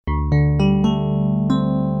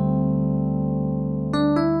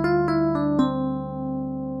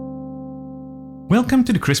Welcome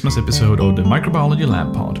to the Christmas episode of the Microbiology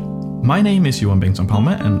Lab Pod. My name is Johan Bengtsson Palme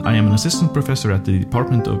and I am an assistant professor at the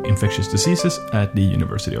Department of Infectious Diseases at the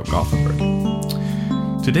University of Gothenburg.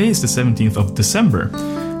 Today is the 17th of December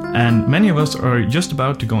and many of us are just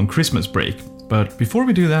about to go on Christmas break. But before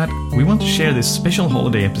we do that, we want to share this special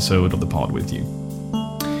holiday episode of the pod with you.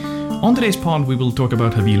 On today's pod, we will talk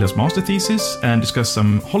about Havila's master thesis and discuss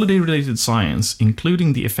some holiday-related science,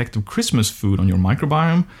 including the effect of Christmas food on your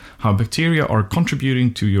microbiome, how bacteria are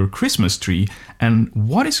contributing to your Christmas tree, and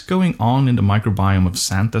what is going on in the microbiome of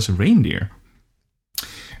Santa's reindeer.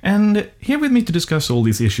 And here with me to discuss all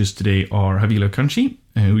these issues today are Havila Kanchi,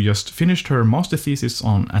 who just finished her master thesis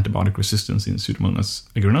on antibiotic resistance in Pseudomonas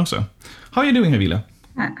aeruginosa. How are you doing, Havila?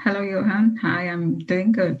 Hello, Johan. Hi, I'm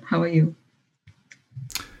doing good. How are you?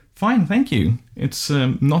 Fine, thank you. It's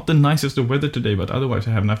not the nicest of weather today, but otherwise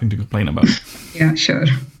I have nothing to complain about. Yeah, sure.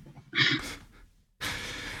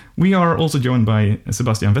 We are also joined by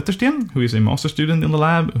Sebastian Wettersten, who is a master student in the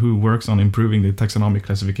lab who works on improving the taxonomic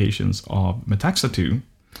classifications of Metaxa2.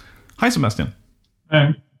 Hi, Sebastian.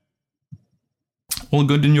 Hi. All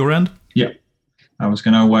good in your end? Yeah. I was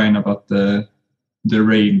going to whine about the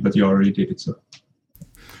rain, but you already did it, so.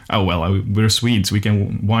 Oh, well, we're Swedes. We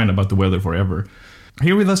can whine about the weather forever.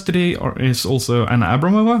 Here with us today is also Anna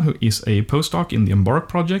Abramova, who is a postdoc in the EMBARK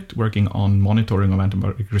project, working on monitoring of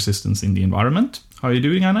antibiotic resistance in the environment. How are you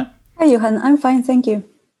doing, Anna? Hi, Johan. I'm fine, thank you.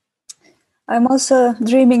 I'm also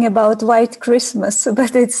dreaming about white Christmas,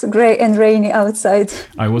 but it's grey and rainy outside.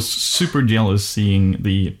 I was super jealous seeing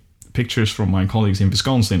the pictures from my colleagues in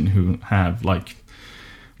Wisconsin who have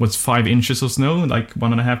 5 inches of snow,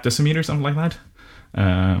 1.5 decimeters, something like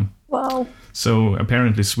that. Wow. So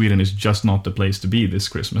apparently Sweden is just not the place to be this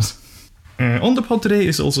Christmas. On the pod today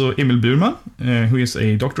is also Emil Burman, who is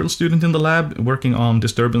a doctoral student in the lab working on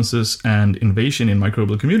disturbances and invasion in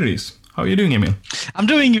microbial communities. How are you doing, Emil? I'm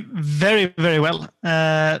doing very, very well.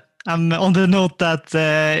 I'm on the note that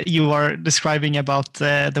you are describing about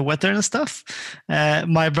the weather and stuff.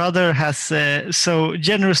 My brother has so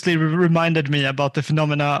generously reminded me about the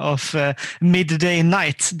phenomena of midday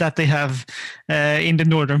night that they have in the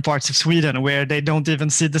northern parts of Sweden, where they don't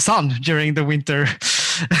even see the sun during the winter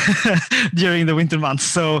during the winter months.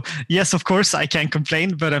 So yes, of course, I can't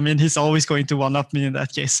complain, but I mean, he's always going to one-up me in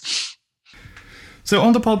that case. So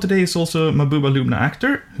on the pod today is also Mahbooba Lubna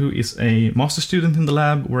Akhtar, who is a master student in the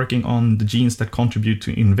lab working on the genes that contribute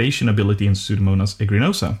to invasion ability in Pseudomonas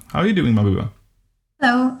aeruginosa. How are you doing, Mahbooba?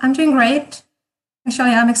 Hello, I'm doing great.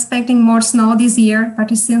 Actually, I'm expecting more snow this year,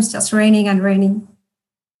 but it seems just raining and raining.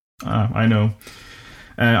 I know.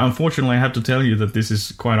 Unfortunately, I have to tell you that this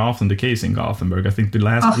is quite often the case in Gothenburg. I think the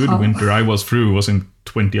last good winter I was through was in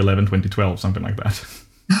 2011, 2012, something like that.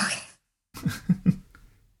 Okay.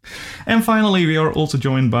 And finally, we are also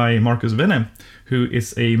joined by Marcus Venne, who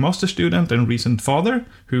is a master student and recent father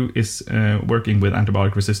who is working with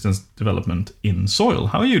antibiotic resistance development in soil.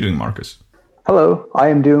 How are you doing, Marcus? Hello, I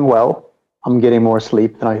am doing well. I'm getting more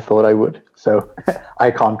sleep than I thought I would, so I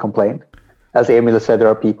can't complain. As Emil said, there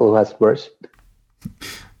are people who has worse.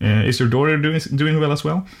 Is your daughter doing well as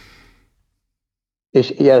well?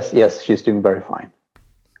 Yes, she's doing very fine.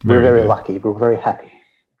 We're very lucky. We're very happy.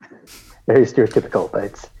 Very stereotypical, but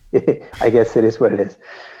it's I guess it is what it is.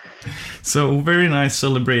 So very nice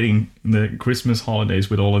celebrating the Christmas holidays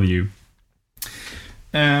with all of you.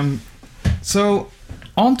 So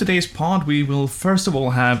on today's pod, we will first of all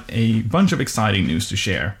have a bunch of exciting news to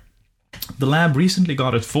share. The lab recently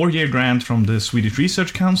got a 4-year grant from the Swedish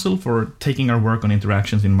Research Council for taking our work on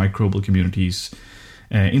interactions in microbial communities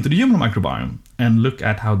into the human microbiome and look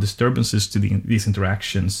at how disturbances to these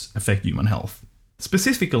interactions affect human health.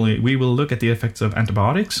 Specifically, we will look at the effects of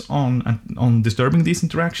antibiotics on disturbing these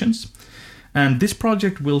interactions. And this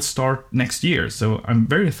project will start next year, so I'm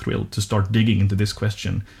very thrilled to start digging into this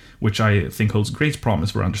question, which I think holds great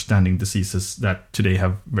promise for understanding diseases that today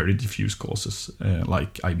have very diffuse causes,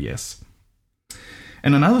 like IBS.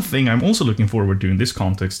 And another thing I'm also looking forward to in this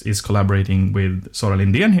context is collaborating with Sara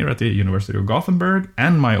Lindén here at the University of Gothenburg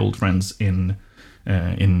and my old friends in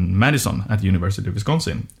Madison at the University of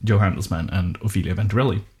Wisconsin, Joe Handelsman and Ophelia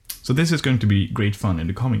Venturelli. So this is going to be great fun in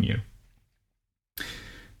the coming year.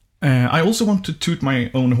 I also want to toot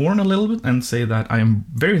my own horn a little bit and say that I am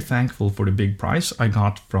very thankful for the big prize I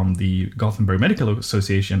got from the Gothenburg Medical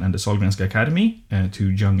Association and the Sahlgrenska Academy,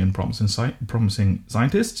 two young and promising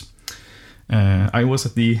scientists. I was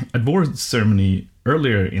at the awards ceremony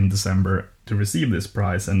earlier in December to receive this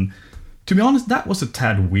prize, and to be honest, that was a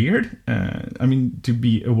tad weird. To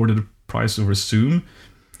be awarded a prize over Zoom,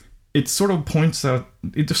 it sort of points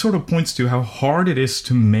to how hard it is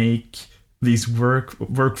to make these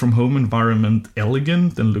work from home environment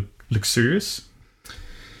elegant and look luxurious.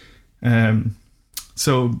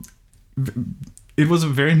 So it was a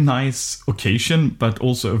very nice occasion, but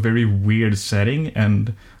also a very weird setting,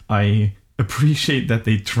 and I appreciate that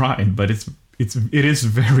they tried, but it is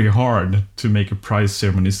very hard to make a prize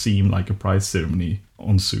ceremony seem like a prize ceremony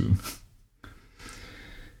on Zoom.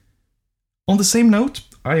 On the same note,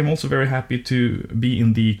 I am also very happy to be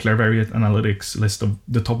in the Clarivariate Analytics list of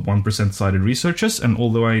the top 1% cited researchers, and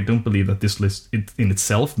although I don't believe that this list in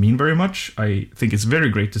itself mean very much, I think it's very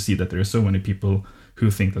great to see that there are so many people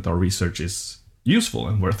who think that our research is useful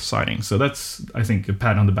and worth citing. So that's, I think, a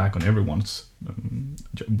pat on the back on everyone's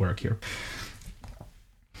work here.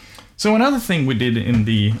 So another thing we did in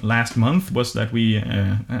the last month was that we,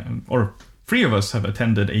 or three of us have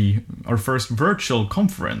attended our first virtual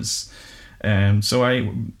conference. So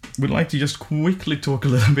I would like to just quickly talk a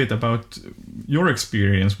little bit about your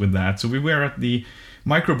experience with that. So we were at the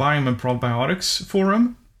Microbiome and Probiotics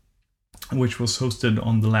Forum, which was hosted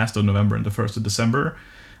on the last of November and the 1st of December.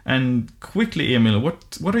 And quickly, Emil,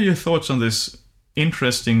 what are your thoughts on this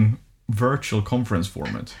interesting virtual conference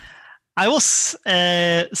format? I was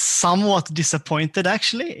somewhat disappointed,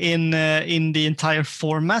 actually, in the entire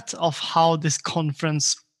format of how this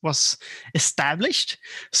conference was established.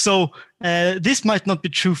 So this might not be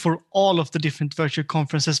true for all of the different virtual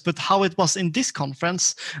conferences, but how it was in this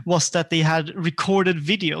conference was that they had recorded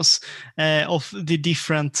videos of the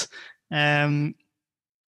different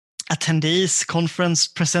attendees, conference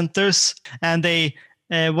presenters, and they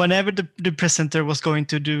whenever the presenter was going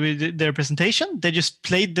to do their presentation, they just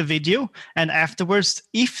played the video, and afterwards,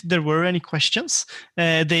 if there were any questions,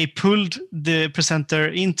 they pulled the presenter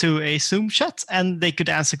into a Zoom chat, and they could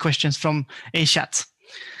answer questions from a chat.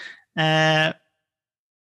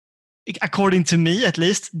 According to me, at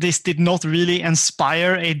least, this did not really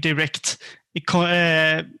inspire a direct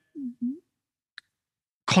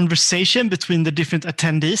conversation between the different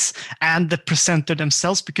attendees and the presenter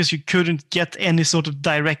themselves, because you couldn't get any sort of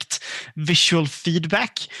direct visual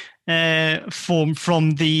feedback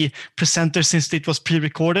from the presenter, since it was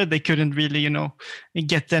pre-recorded. They couldn't really,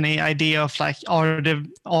 get any idea of like, are the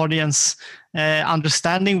audience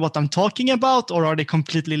understanding what I'm talking about, or are they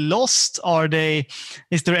completely lost?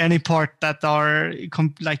 Is there any part that are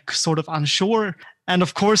sort of unsure? And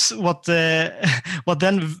of course, what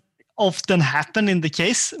then often happened in the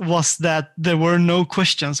case was that there were no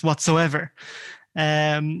questions whatsoever.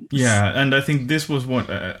 Yeah, and I think this was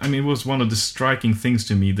it was one of the striking things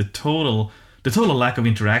to me, the total lack of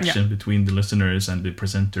interaction between the listeners and the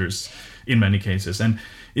presenters in many cases. And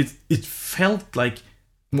it felt like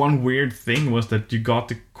one weird thing was that you got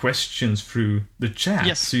the questions through the chat.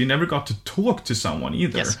 Yes. So you never got to talk to someone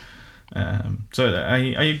either. Yes. So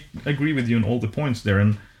I agree with you on all the points there.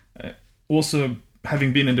 And also,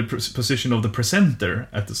 having been in the position of the presenter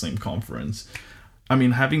at the same conference, I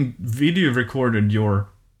mean, having video recorded your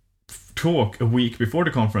talk a week before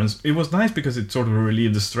the conference, it was nice because it sort of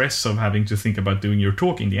relieved the stress of having to think about doing your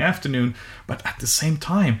talk in the afternoon. But at the same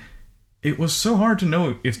time, it was so hard to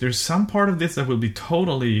know if there's some part of this that will be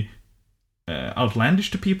totally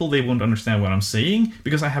outlandish to people. They won't understand what I'm saying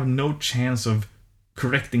because I have no chance of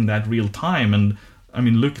correcting that real time. And I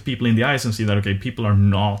mean, look people in the eyes and see that, okay, people are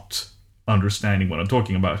not understanding what I'm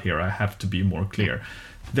talking about here. I have to be more clear.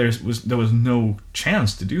 There was no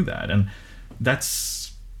chance to do that, and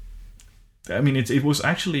that's. I mean, it was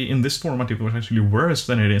actually in this format. It was actually worse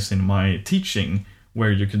than it is in my teaching,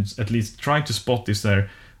 where you can at least try to spot is there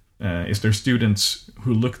students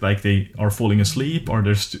who look like they are falling asleep, or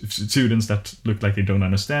there's students that look like they don't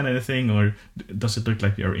understand anything, or does it look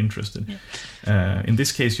like they are interested? Yeah. In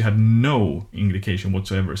this case, you had no indication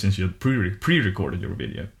whatsoever since you had pre-recorded your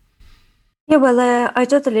video. Yeah, well, I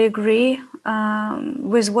totally agree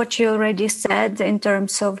with what you already said in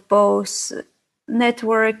terms of both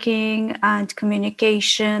networking and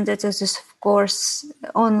communication. That is, of course,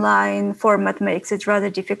 online format makes it rather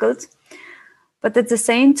difficult. But at the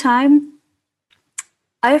same time,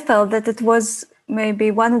 I felt that it was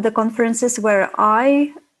maybe one of the conferences where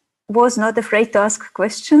I was not afraid to ask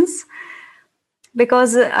questions,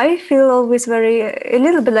 because I feel always a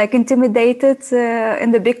little bit like intimidated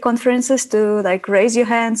in the big conferences to like raise your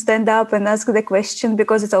hand, stand up and ask the question,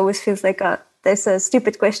 because it always feels like there's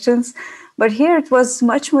stupid questions. But here it was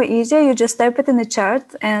much more easier. You just type it in the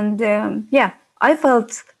chat, and I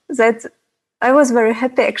felt that I was very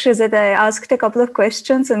happy actually that I asked a couple of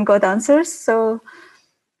questions and got answers. So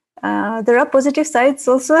there are positive sides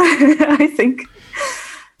also, I think.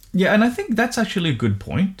 Yeah, and I think that's actually a good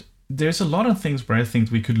point. There's a lot of things where I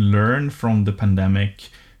think we could learn from the pandemic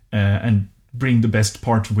and bring the best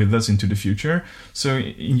part with us into the future. So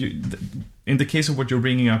in the case of what you're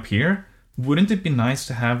bringing up here, wouldn't it be nice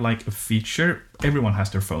to have like a feature? Everyone has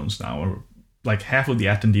their phones now, or like half of the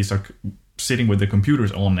attendees are sitting with their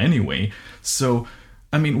computers on anyway. So,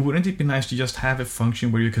 I mean, wouldn't it be nice to just have a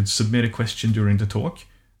function where you could submit a question during the talk,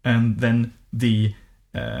 and then the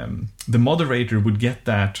moderator would get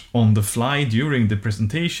that on the fly during the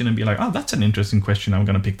presentation and be like, oh, that's an interesting question, I'm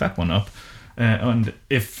going to pick that one up. And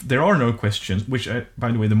if there are no questions, which,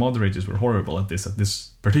 by the way, the moderators were horrible at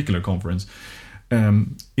this particular conference,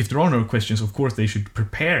 if there are no questions, of course, they should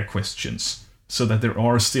prepare questions so that there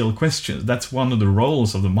are still questions. That's one of the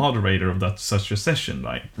roles of the moderator of such a session,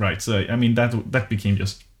 right? So, I mean, that became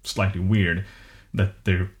just slightly weird, that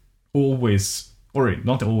they're always, or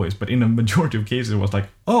not always, but in a majority of cases, it was like,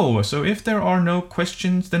 oh, so if there are no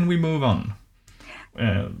questions, then we move on.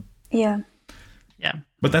 Yeah.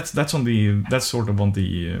 But that's sort of on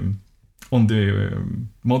the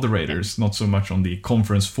moderators, not so much on the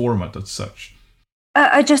conference format as such.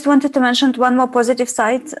 I just wanted to mention one more positive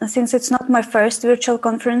side. Since it's not my first virtual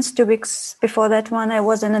conference, 2 weeks before that one, I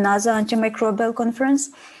was in another antimicrobial conference.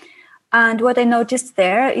 And what I noticed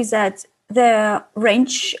there is that the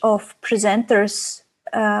range of presenters,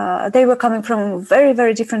 they were coming from very,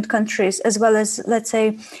 very different countries, as well as, let's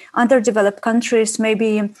say, underdeveloped countries.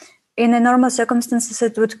 Maybe in a normal circumstances,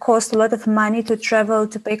 it would cost a lot of money to travel,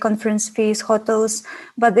 to pay conference fees, hotels.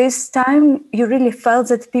 But this time, you really felt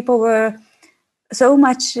that people were so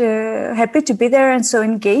much happy to be there and so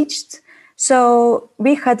engaged. So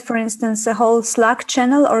we had, for instance, a whole Slack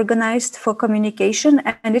channel organized for communication,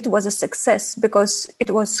 and it was a success because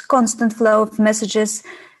it was constant flow of messages,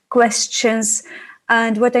 questions.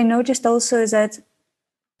 And what I noticed also is that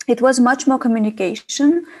it was much more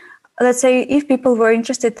communication. Let's say if people were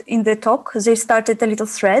interested in the talk, they started a little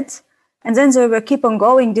thread, and then they will keep on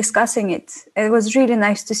going, discussing it. It was really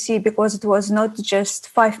nice to see, because it was not just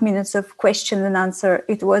 5 minutes of question and answer.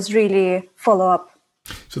 It was really follow-up.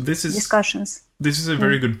 So this is discussions. This is a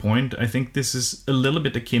very good point. I think this is a little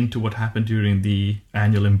bit akin to what happened during the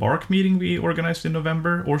annual Embark meeting we organized in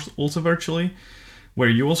November, or also virtually, where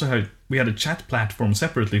we had a chat platform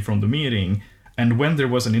separately from the meeting. And when there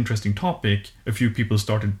was an interesting topic, a few people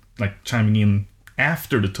started like chiming in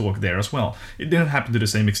after the talk there as well. It didn't happen to the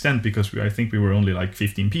same extent because I think we were only like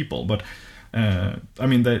 15 people. But I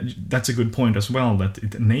mean, that's a good point as well, that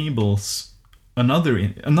it enables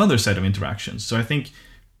another set of interactions. So I think,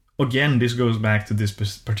 again, this goes back to this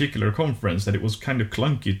particular conference, that it was kind of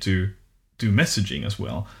clunky to do messaging as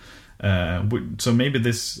well. So maybe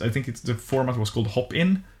I think the format was called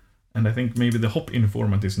Hop-In, and I think maybe the Hop-In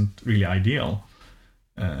format isn't really ideal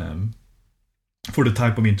for the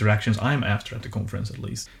type of interactions I'm after at the conference, at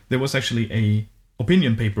least. There was actually a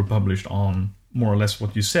opinion paper published on more or less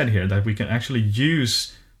what you said here, that we can actually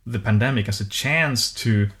use the pandemic as a chance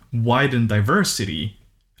to widen diversity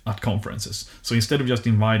at conferences. So instead of just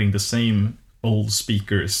inviting the same old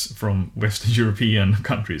speakers from Western European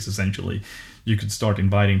countries, essentially, you could start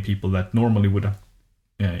inviting people that normally would have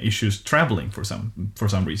issues traveling for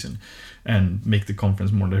some reason, and make the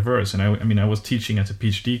conference more diverse. And I was teaching at a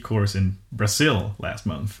PhD course in Brazil last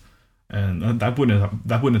month, and that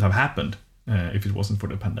wouldn't have happened if it wasn't for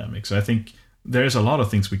the pandemic. So I think there's a lot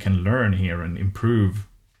of things we can learn here and improve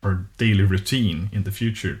our daily routine in the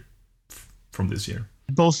future from this year.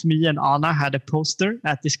 Both me and Anna had a poster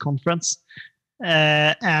at this conference,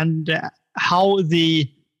 and how the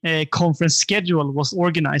conference schedule was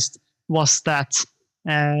organized was that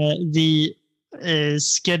the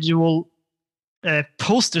schedule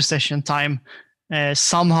poster session time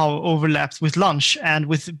somehow overlapped with lunch and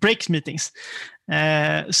with break meetings.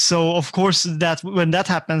 So of course, that when that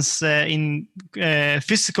happens in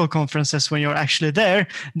physical conferences, when you're actually there,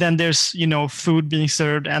 then there's food being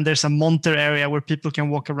served, and there's a monter area where people can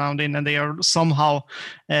walk around in, and they are somehow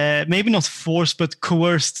maybe not forced but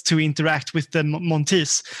coerced to interact with the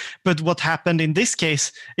montees. But what happened in this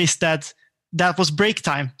case is that was break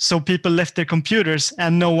time, so people left their computers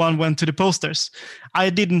and no one went to the posters. I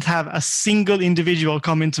didn't have a single individual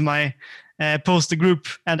come into my poster group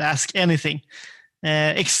and ask anything,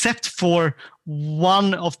 except for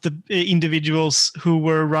one of the individuals who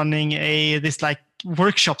were running this like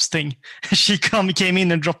workshops thing. She came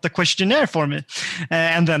in and dropped a questionnaire for me,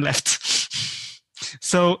 and then left.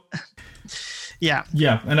 So yeah,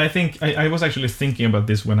 and I think I was actually thinking about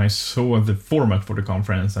this when I saw the format for the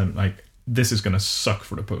conference, and like, this is going to suck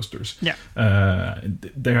for the posters. Yeah.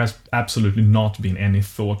 There has absolutely not been any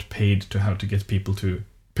thought paid to how to get people to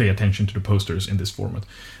pay attention to the posters in this format.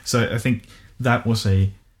 So I think that was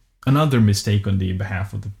another mistake on the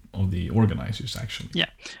behalf of the organizers, actually. Yeah,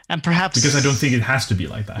 and perhaps because I don't think it has to be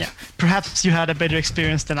like that. Yeah, perhaps you had a better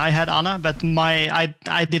experience than I had, Anna, but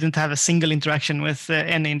I didn't have a single interaction with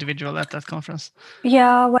any individual at that conference.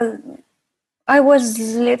 Yeah, well, I was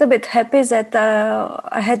a little bit happy that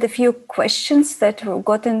I had a few questions that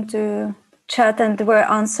got into chat and were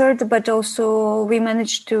answered, but also we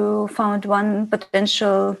managed to find one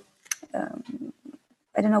potential,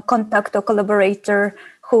 contact or collaborator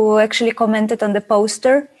who actually commented on the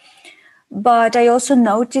poster. But I also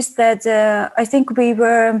noticed that I think we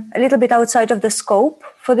were a little bit outside of the scope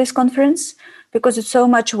for this conference, because it's so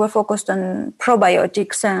much we're focused on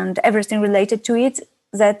probiotics and everything related to it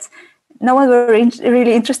that no one were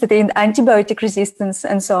really interested in antibiotic resistance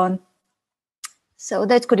and so on. So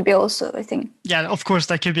that could be also, I think. Yeah, of course,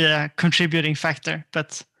 that could be a contributing factor.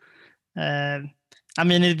 But I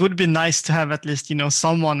mean, it would be nice to have at least,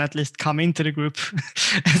 someone at least come into the group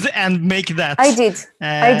and make that. I did.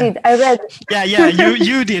 I read. Yeah,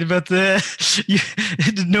 you did. But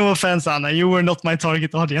no offense, Anna, you were not my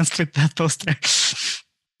target audience with that poster.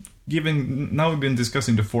 Now we've been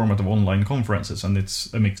discussing the format of online conferences, and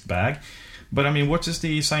it's a mixed bag. But I mean, what is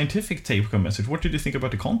the scientific take-home message? What did you think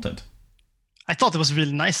about the content? I thought it was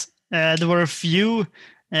really nice. There were a few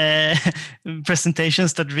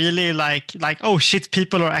presentations that really like, oh shit,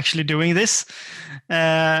 people are actually doing this.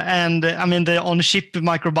 And I mean, the on-chip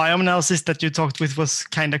microbiome analysis that you talked with was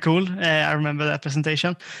kind of cool. I remember that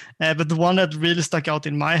presentation. But the one that really stuck out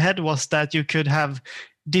in my head was that you could have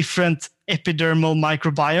different epidermal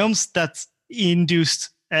microbiomes that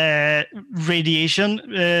induced radiation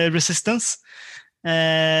resistance,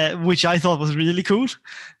 which I thought was really cool.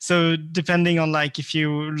 So depending on if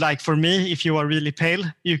you are really pale,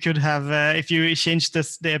 you could have, if you change the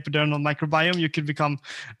epidermal microbiome, you could become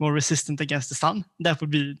more resistant against the sun. That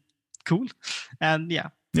would be cool. And yeah.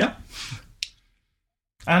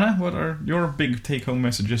 Anna, what are your big take-home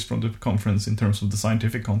messages from the conference in terms of the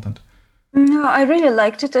scientific content? No, I really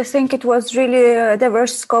liked it. I think it was really a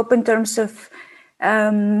diverse scope in terms of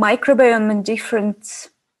microbiome in different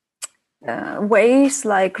ways,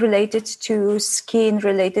 like related to skin,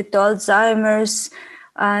 related to Alzheimer's,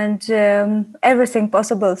 and everything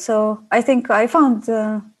possible. So I think I found,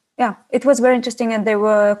 it was very interesting, and there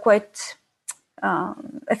were quite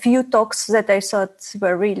a few talks that I thought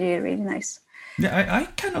were really, really nice. Yeah, I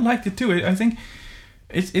kind of liked it too. I think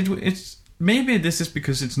it's maybe this is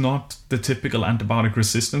because it's not the typical antibiotic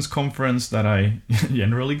resistance conference that I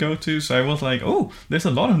generally go to. So I was like, oh, there's a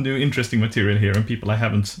lot of new interesting material here and people I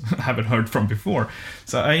haven't heard from before.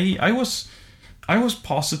 So I was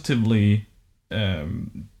positively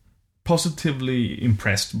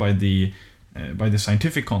impressed by the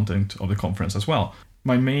scientific content of the conference as well.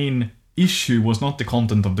 My main issue was not the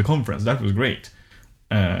content of the conference. That was great.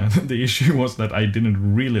 The issue was that I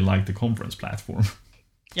didn't really like the conference platform.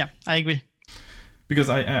 Yeah, I agree. Because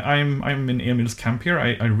I'm in Emil's camp here.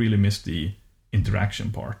 I really miss the interaction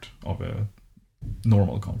part of a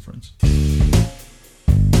normal conference.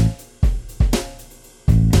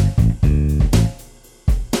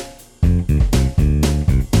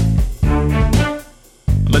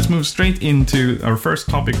 Let's move straight into our first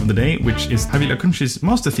topic of the day, which is Havila Kunshi's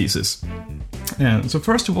master thesis. So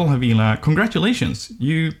first of all, Havila, congratulations.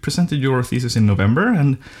 You presented your thesis in November,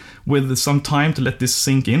 and with some time to let this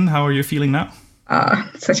sink in, how are you feeling now?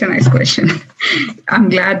 Such a nice question. I'm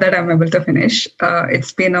glad that I'm able to finish.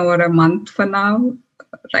 It's been over a month for now.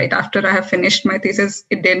 Right after I have finished my thesis,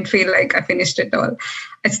 it didn't feel like I finished it all.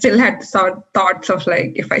 I still had thoughts of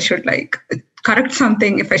if I should correct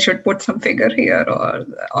something, if I should put some figure here, or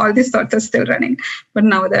all these thoughts are still running. But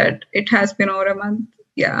now that it has been over a month,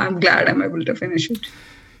 I'm glad I'm able to finish it.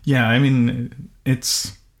 Yeah, I mean,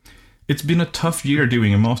 it's been a tough year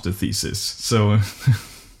doing a master thesis, so...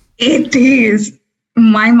 It is.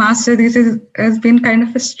 My master thesis has been kind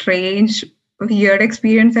of a strange, weird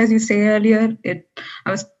experience, as you say earlier.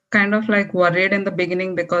 I was kind of worried in the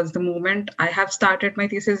beginning, because the moment I have started my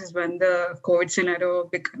thesis is when the COVID scenario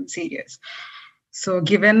became serious. So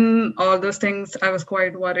given all those things, I was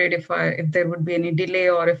quite worried if there would be any delay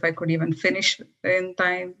or if I could even finish in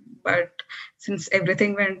time. But since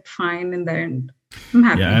everything went fine in the end, I'm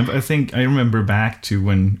happy. Yeah, I think I remember back to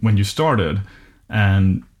when you started,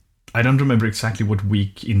 and I don't remember exactly what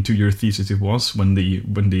week into your thesis it was when the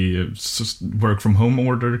work from home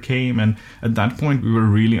order came, and at that point we were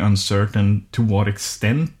really uncertain to what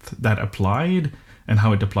extent that applied and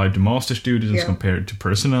how it applied to master students compared to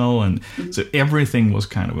personnel, and so everything was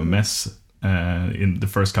kind of a mess in the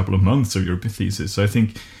first couple of months of your thesis. So I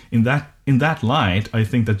think in that light, I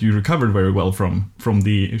think that you recovered very well from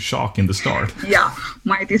the shock in the start. Yeah,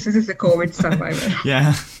 my thesis is a COVID survivor.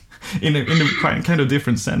 Yeah. in a kind of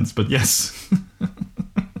different sense, but yes.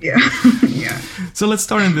 Yeah. Yeah. So let's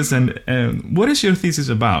start in this end. What is your thesis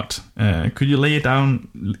about? Could you lay it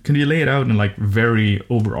down? Can you lay it out in like very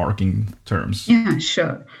overarching terms? Yeah,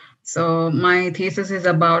 sure. So my thesis is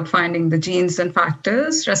about finding the genes and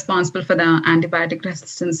factors responsible for the antibiotic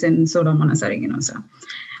resistance in Pseudomonas aeruginosa.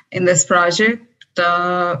 In this project,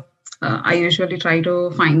 I usually try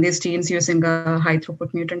to find these genes using a high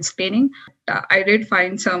throughput mutant screening. I did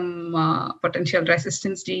find some potential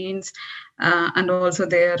resistance genes and also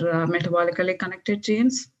their metabolically connected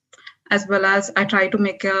genes, as well as I try to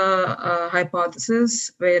make a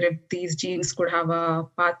hypothesis where if these genes could have a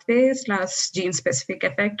pathway / gene specific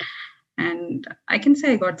effect. And I can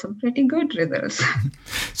say I got some pretty good results.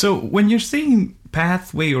 So when you're saying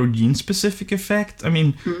pathway or gene specific effect, I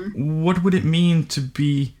mean, what would it mean to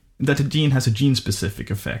be that a gene has a gene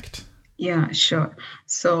specific effect? Yeah, sure.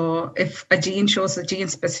 So if a gene shows a gene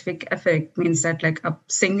specific effect, means that like a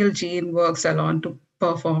single gene works alone to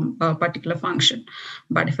perform a particular function.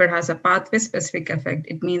 But if it has a pathway specific effect,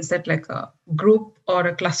 it means that like a group or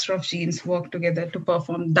a cluster of genes work together to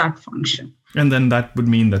perform that function. And then that would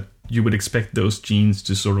mean that you would expect those genes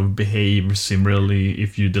to sort of behave similarly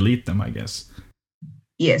if you delete them, I guess.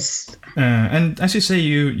 Yes. And as you say,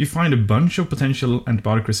 you find a bunch of potential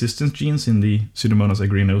antibiotic resistance genes in the Pseudomonas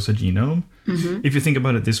aeruginosa genome. If you think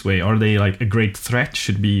about it this way, are they like a great threat?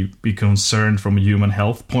 Should we be concerned from a human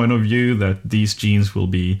health point of view that these genes will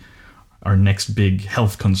be our next big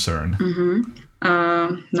health concern?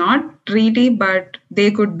 Not really, but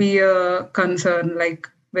they could be a concern like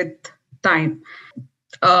with time.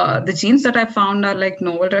 The genes that I found are like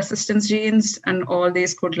novel resistance genes, and all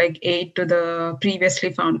these could like aid to the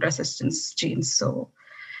previously found resistance genes. So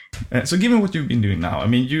given what you've been doing now, I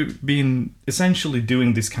mean, you've been essentially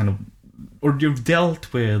doing this kind of, or you've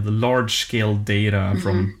dealt with large-scale data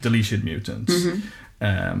from deletion mutants.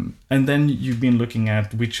 And then you've been looking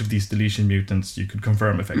at which of these deletion mutants you could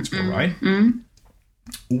confirm effects for, right?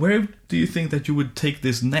 Where do you think that you would take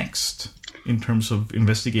this next in terms of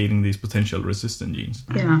investigating these potential resistant genes?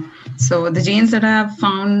 Yeah, so the genes that I have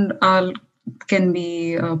found can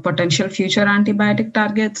be potential future antibiotic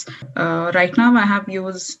targets. Right now, I have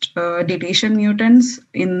used deletion mutants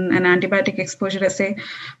in an antibiotic exposure assay,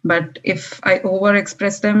 but if I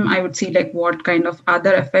overexpress them, I would see like what kind of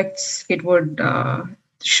other effects it would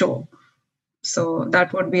show. So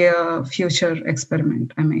that would be a future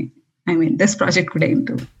experiment. I mean, this project could aim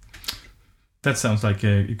to. That sounds like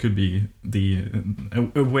it could be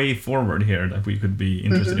a way forward here that we could be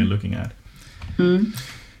interested in looking at.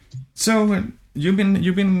 So you've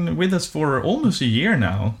been with us for almost a year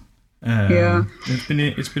now. Yeah,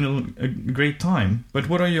 it's been a great time. But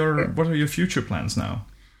what are your future plans now?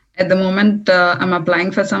 At the moment, I'm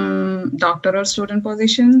applying for some doctoral student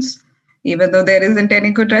positions, even though there isn't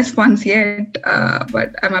any good response yet.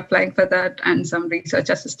 But I'm applying for that and some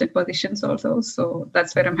research assistant positions also. So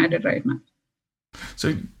that's where I'm headed right now.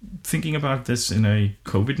 So thinking about this in a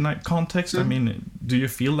COVID context, I mean, do you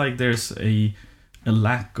feel like there's a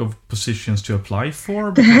lack of positions to apply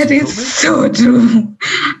for? That is so true.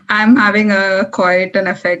 I'm having quite an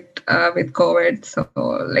effect with COVID. So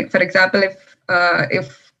like, for example,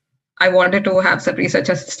 if I wanted to have some research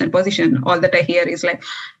assistant position, all that I hear is like,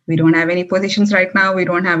 we don't have any positions right now. We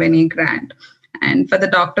don't have any grant. And for the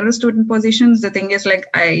doctoral student positions, the thing is like,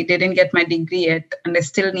 I didn't get my degree yet and I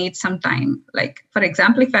still need some time. Like, for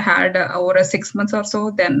example, if I had over 6 months or so,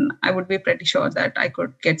 then I would be pretty sure that I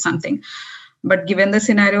could get something. But given the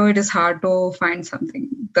scenario, it is hard to find something.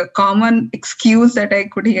 The common excuse that I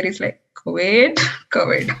could hear is like, COVID.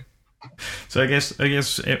 So I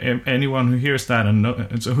guess anyone who hears that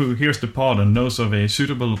who hears the pod and knows of a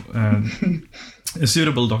suitable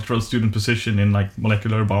doctoral student position in like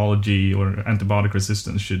molecular biology or antibiotic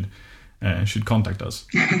resistance should contact us.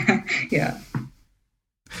 Yeah.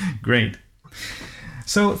 Great.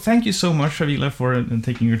 So thank you so much, Ravila, for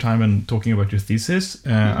taking your time and talking about your thesis.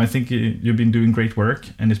 I think you've been doing great work,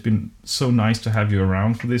 and it's been so nice to have you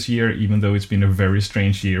around for this year, even though it's been a very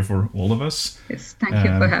strange year for all of us. Yes, thank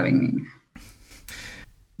you for having me.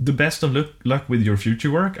 The best of luck with your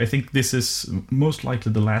future work. I think this is most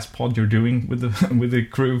likely the last pod you're doing with the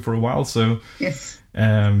crew for a while. So yes,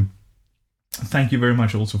 thank you very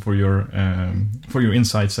much also for your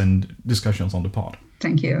insights and discussions on the pod.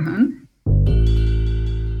 Thank you, Han.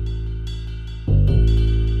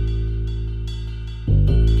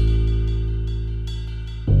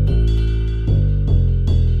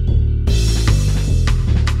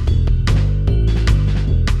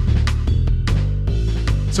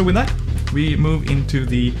 So with that, we move into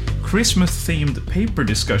the Christmas-themed paper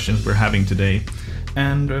discussions we're having today.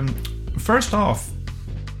 And first off,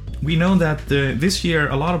 we know that this year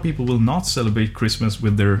a lot of people will not celebrate Christmas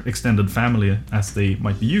with their extended family as they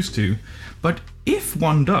might be used to. But if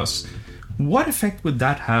one does, what effect would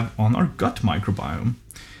that have on our gut microbiome?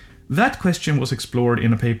 That question was explored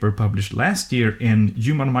in a paper published last year in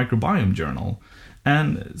Human Microbiome Journal.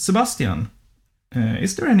 And Sebastian,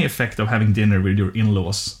 is there any effect of having dinner with your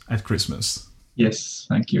in-laws at Christmas? Yes,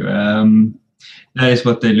 thank you. That is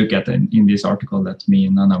what they look at in this article that me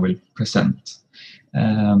and Anna will present.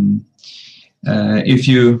 If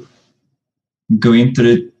you go into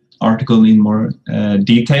the article in more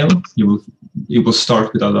detail, you will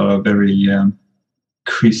start with a lot of very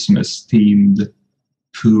Christmas-themed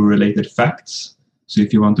food-related facts. So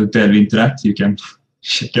if you want to delve into that, you can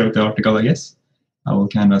check out the article, I guess. I will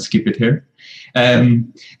kind of skip it here.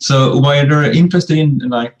 So why they're interested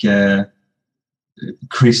in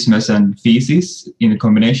Christmas and feces in a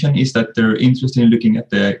combination is that they're interested in looking at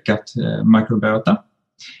the gut microbiota,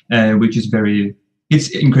 which is it's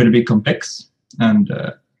incredibly complex. And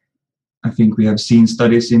I think we have seen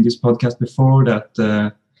studies in this podcast before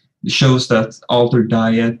that shows that altered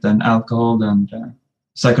diet and alcohol and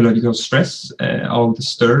psychological stress all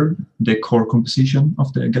disturb the core composition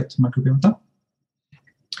of the gut microbiota.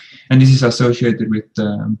 And this is associated with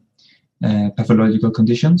pathological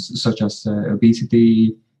conditions such as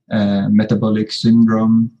obesity, metabolic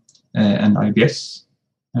syndrome, and IBS,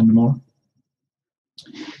 and more.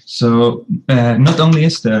 So not only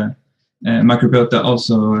is the microbiota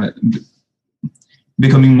also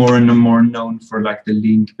becoming more and more known for the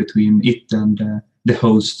link between it and the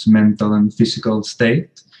host's mental and physical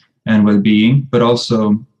state and well-being, but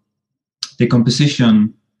also the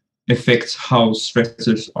composition affects how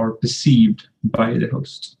stressors are perceived by the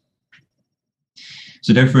host.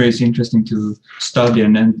 So therefore, it's interesting to study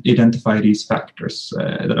and identify these factors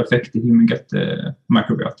that affect the human gut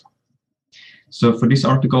microbiota. So for this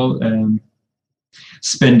article,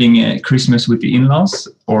 spending Christmas with the in-laws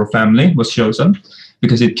or family was chosen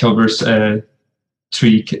because it covers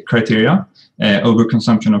 3 criteria: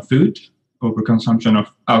 overconsumption of food, overconsumption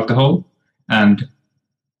of alcohol, and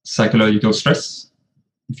psychological stress,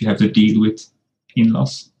 if you have to deal with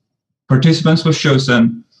in-laws. Participants were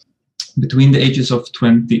chosen between the ages of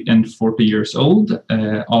 20 and 40 years old.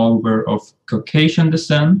 All were of Caucasian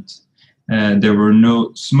descent. There were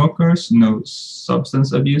no smokers, no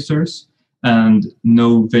substance abusers, and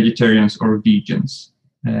no vegetarians or vegans,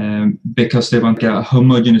 because they want a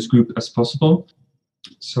homogeneous group as possible.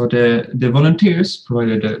 So the volunteers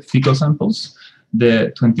provided the fecal samples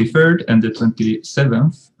the 23rd and the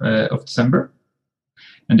 27th of December,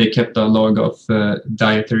 and they kept a log of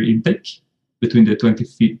dietary intake between the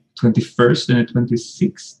 21st and the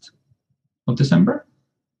 26th of December.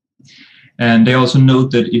 And they also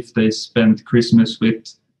noted if they spent Christmas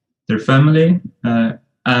with their family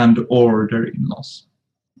and or their in-laws.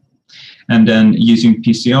 And then using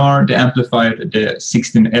PCR, they amplified the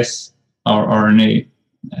 16S rRNA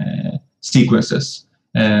sequences,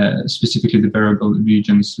 specifically the variable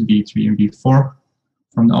regions V3 and V4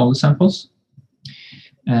 from all the samples.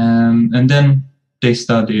 And then they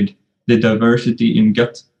studied the diversity in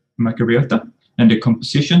gut microbiota and the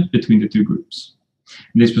composition between the 2 groups.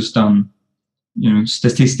 And this was done,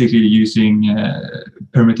 statistically using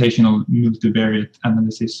permutational multivariate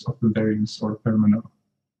analysis of the variance or Permonot.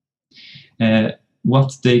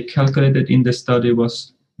 What they calculated in the study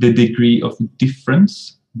was the degree of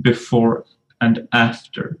difference before and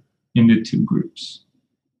after in the 2 groups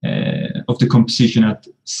of the composition at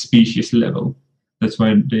species level. That's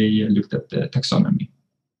why they looked at the taxonomy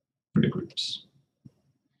for the groups.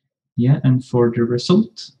 Yeah, and for the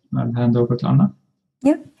result, I'll hand over to Anna.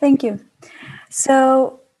 Yeah, thank you.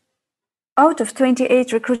 So out of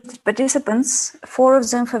 28 recruited participants, 4 of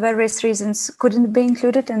them for various reasons couldn't be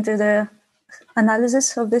included into the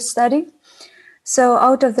analysis of this study. So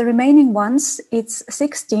out of the remaining ones, it's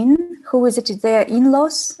 16 who visited their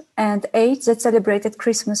in-laws and 8 that celebrated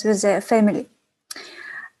Christmas with their family.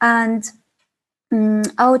 And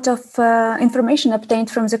out of information obtained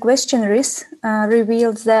from the questionnaires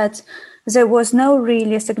revealed that there was no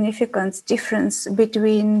really significant difference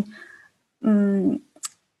between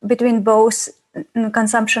both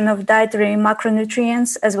consumption of dietary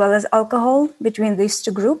macronutrients as well as alcohol between these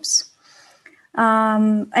 2 groups.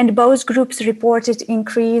 And both groups reported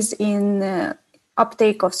increase in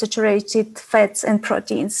uptake of saturated fats and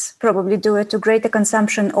proteins, probably due to greater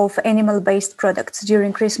consumption of animal-based products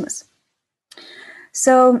during Christmas.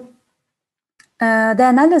 So the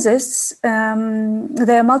analysis,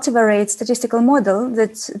 the multivariate statistical model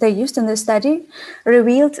that they used in the study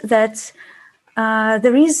revealed that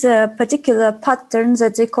there is a particular pattern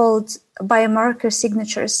that they called biomarker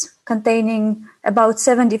signatures, containing about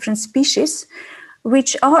 7 different species,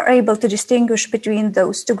 which are able to distinguish between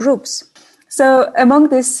those two groups. So among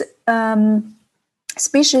these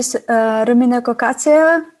species,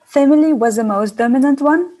 Ruminococcaceae family was the most dominant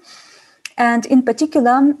one. And in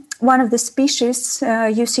particular, one of the species,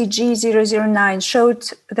 UCG009, showed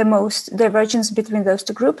the most divergence between those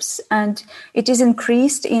two groups, and it is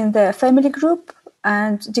increased in the family group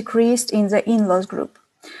and decreased in the in-laws group.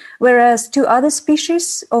 Whereas 2 other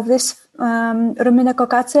species of this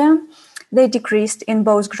Ruminococcaceae, they decreased in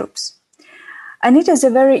both groups. And it is a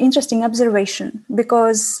very interesting observation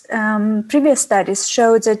because previous studies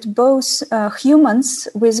showed that both humans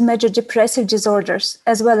with major depressive disorders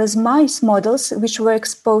as well as mice models which were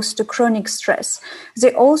exposed to chronic stress,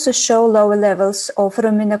 they also show lower levels of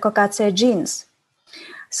Ruminococcaceae genes.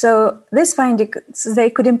 So these findings, they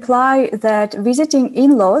could imply that visiting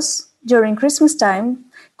in-laws during Christmas time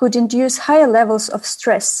could induce higher levels of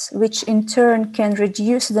stress, which in turn can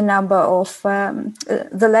reduce the number of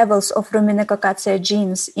the levels of Ruminococcaceae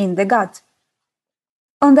genes in the gut.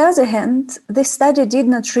 On the other hand, this study did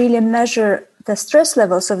not really measure the stress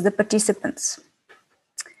levels of the participants.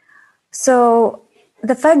 So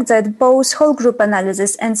the fact that both whole group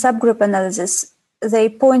analysis and subgroup analysis, they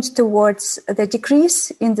point towards the decrease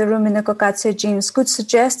in the Ruminococcaceae genes could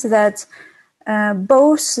suggest that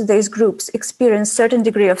both these groups experience certain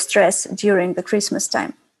degree of stress during the Christmas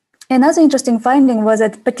time. Another interesting finding was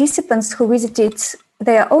that participants who visited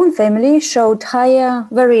their own family showed higher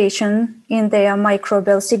variation in their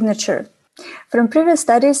microbial signature. From previous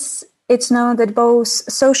studies, it's known that both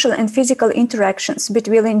social and physical interactions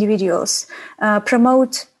between individuals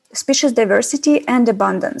promote species diversity and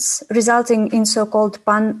abundance, resulting in so-called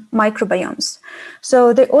pan-microbiomes.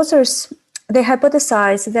 So the authors, they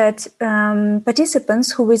hypothesized that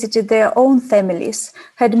participants who visited their own families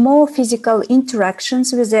had more physical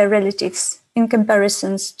interactions with their relatives in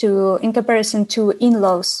comparison to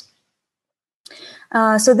in-laws.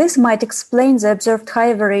 So this might explain the observed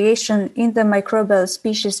high variation in the microbial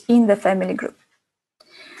species in the family group.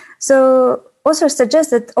 So authors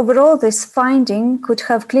suggest that overall this finding could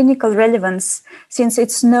have clinical relevance, since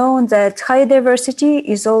it's known that high diversity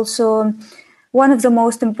is also one of the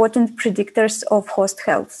most important predictors of host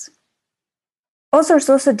health. Authors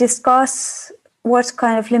also discuss what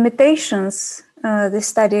kind of limitations this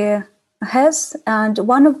study has, and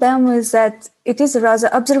one of them is that it is rather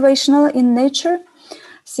observational in nature,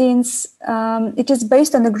 since it is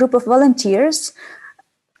based on a group of volunteers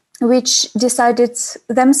which decided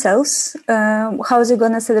themselves how they're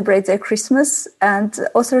going to celebrate their Christmas. And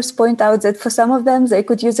authors point out that for some of them, they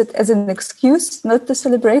could use it as an excuse not to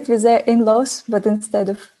celebrate with their in-laws, but instead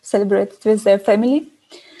of celebrate with their family.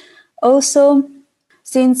 Also,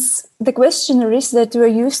 since the questionnaires that were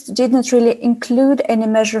used did not really include any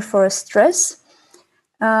measure for stress,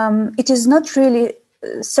 it is not really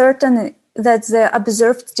certain that the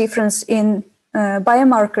observed difference in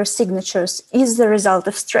biomarker signatures is the result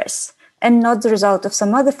of stress and not the result of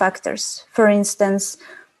some other factors. For instance,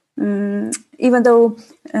 even though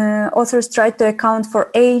authors tried to account for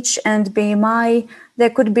age and BMI, there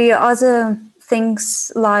could be other things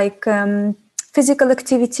like physical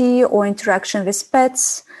activity or interaction with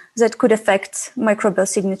pets that could affect microbial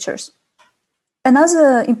signatures.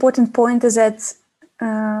 Another important point is that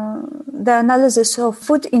the analysis of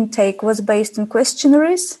food intake was based on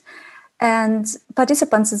questionnaires, and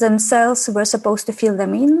participants themselves were supposed to fill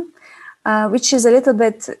them in, which is a little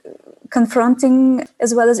bit confronting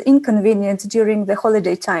as well as inconvenient during the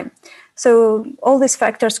holiday time. So all these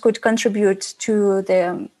factors could contribute to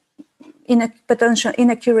the potential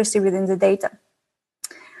inaccuracy within the data.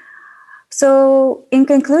 So in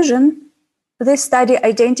conclusion, this study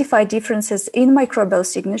identified differences in microbial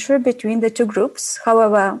signature between the two groups,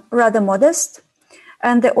 however, rather modest.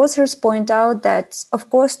 And the authors point out that, of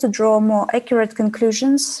course, to draw more accurate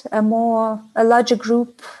conclusions, a larger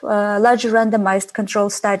group, larger randomized control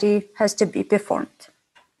study has to be performed.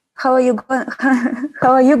 How are you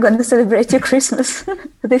going to celebrate your Christmas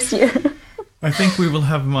this year? I think we will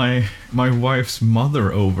have my wife's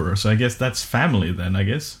mother over, so I guess that's family then, I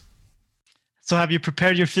guess. So have you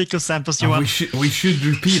prepared your fecal samples, Johan? We should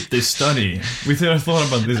repeat this study. We thought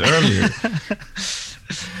about this earlier.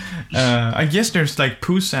 I guess there's like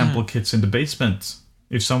poo sample kits in the basement.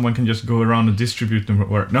 If someone can just go around and distribute them,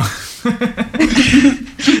 or no.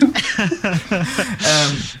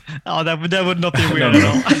 That would not be weird at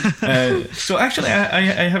all. So actually,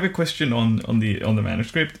 I have a question on the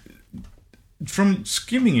manuscript. From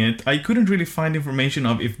skimming it, I couldn't really find information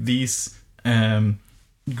of if these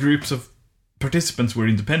groups of participants were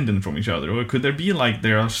independent from each other, or could there be like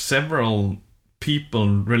there are several people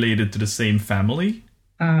related to the same family?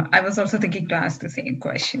 I was also thinking to ask the same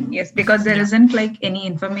question. Yes, because there isn't like any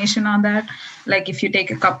information on that. Like if you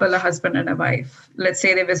take a couple, a husband and a wife, let's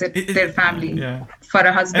say they visit their family. Yeah. For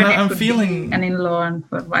a husband, And it I'm could feeling- be an in-law, and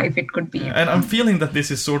for a wife, it could be. And I'm feeling that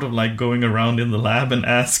this is sort of like going around in the lab and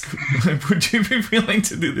ask, would you be willing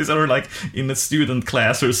to do this? Or like in a student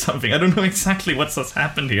class or something. I don't know exactly what's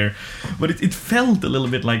happened here. But it felt a little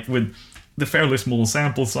bit like with the fairly small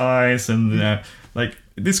sample size and like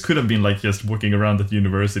this could have been like just walking around at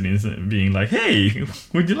universities and being like, hey,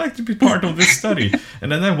 would you like to be part of this study?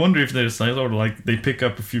 And then I wonder if there's sort of like they pick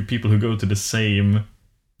up a few people who go to the same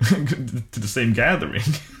gathering.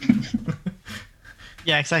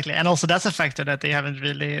 Yeah, exactly. And also that's a factor that they haven't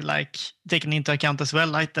really like taken into account as well,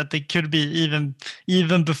 like that they could be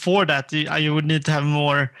even before that you would need to have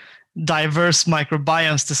more diverse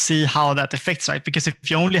microbiomes to see how that affects, right? Because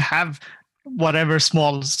if you only have whatever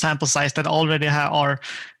small sample size that already are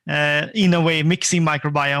in a way mixing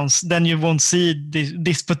microbiomes, then you won't see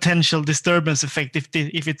this potential disturbance effect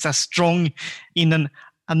if it's as strong in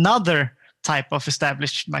another type of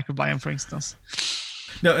established microbiome, for instance.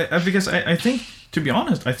 No, because I think, to be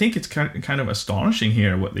honest, I think it's kind of astonishing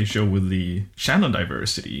here what they show with the channel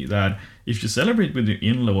diversity, that if you celebrate with your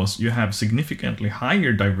in-laws, you have significantly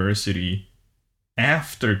higher diversity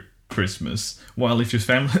after Christmas, while if you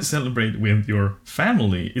celebrate with your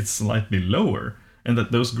family, it's slightly lower, and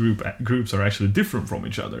that those groups are actually different from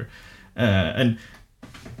each other. And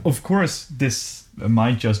of course, this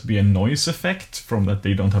might just be a noise effect from that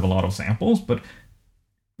they don't have a lot of samples, but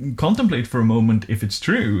contemplate for a moment if it's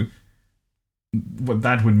true, what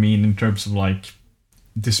that would mean in terms of like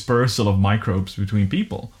dispersal of microbes between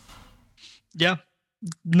people. Yeah.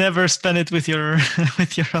 Never spend it with your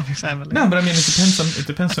own family. No, but I mean, it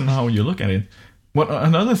depends on how you look at it.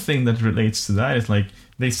 Another thing that relates to that is like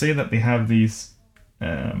they say that they have these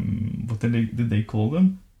what did they call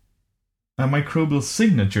them? A microbial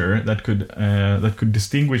signature that could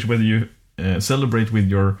distinguish whether you celebrate with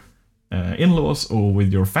your in-laws or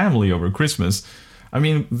with your family over Christmas. I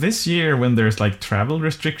mean, this year when there's like travel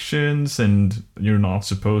restrictions and you're not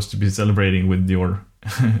supposed to be celebrating with your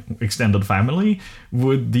extended family,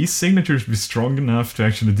 would these signatures be strong enough to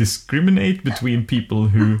actually discriminate between people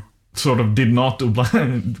who sort of did not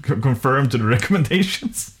conform to the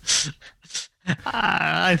recommendations?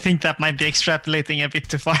 I think that might be extrapolating a bit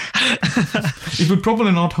too far. It would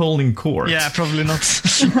probably not hold in court. Yeah, probably not.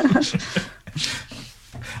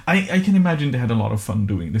 I can imagine they had a lot of fun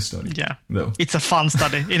doing this study. Yeah, though it's a fun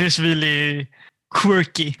study. It is really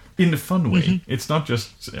quirky. In a fun way. Mm-hmm. It's not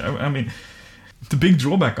just, I mean, the big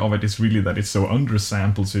drawback of it is really that it's so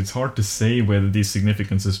undersampled, so it's hard to say whether these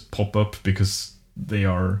significances pop up because they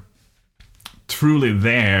are truly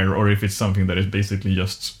there, or if it's something that is basically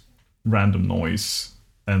just random noise,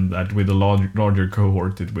 and that with a larger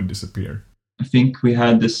cohort it would disappear. I think we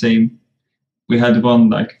had the same. We had one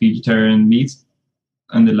like vegetarian meat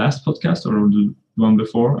on the last podcast or the one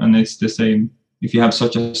before, and it's the same. If you have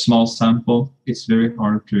such a small sample, it's very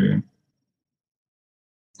hard to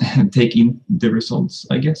take in the results,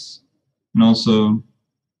 I guess. And also,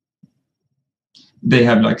 they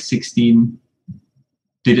have like 16.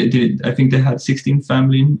 I think they had 16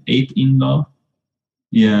 family and 8 in-law.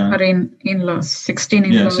 Yeah. Or in-laws, 16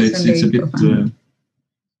 in-laws. Yeah, so it's a bit.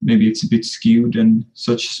 Maybe it's a bit skewed and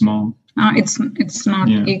such small. It's not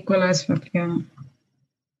equal as well. Yeah.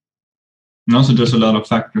 And also, there's a lot of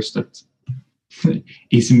factors that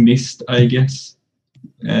is missed, I guess,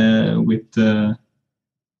 with the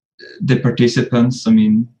participants. I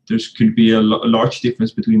mean, there could be a large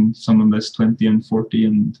difference between someone that's 20 and 40,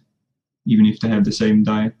 and even if they have the same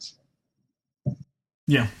diet.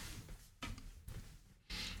 Yeah.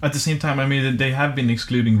 At the same time, I mean, they have been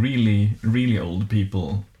excluding really, really old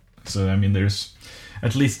people. So, I mean, there's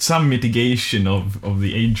at least some mitigation of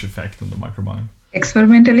the age effect on the microbiome.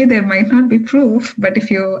 Experimentally, there might not be proof, but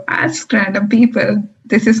if you ask random people,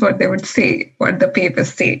 this is what they would say, what the paper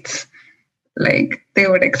states. Like, they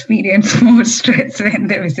would experience more stress when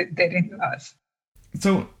they visit their in-laws.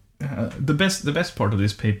 So, the best part of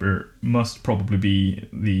this paper must probably be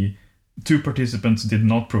the 2 participants did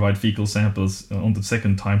not provide fecal samples on the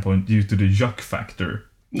second time point due to the yuck factor.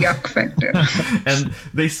 Yuck factor. And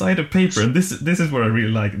they cite a paper, and this is what I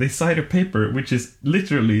really like. They cite a paper which is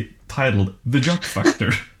literally titled "The Yuck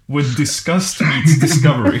Factor: With Disgust Meets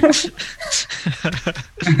Discovery."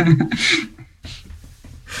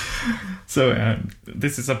 So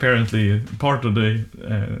this is apparently part of the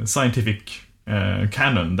scientific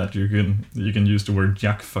canon that you can use the word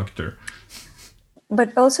yuck factor.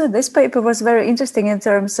 But also this paper was very interesting in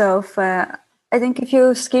terms of, I think if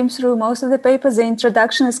you skim through most of the papers, the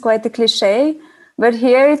introduction is quite a cliche, but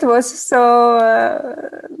here it was so,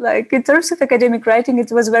 like in terms of academic writing, it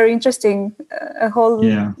was very interesting. A whole,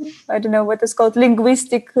 I don't know what it's called,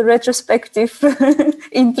 linguistic retrospective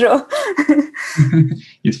intro.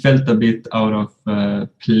 It felt a bit out of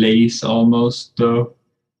place almost, though.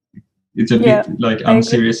 It's a bit like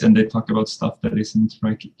unserious, and they talk about stuff that isn't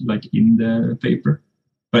like in the paper.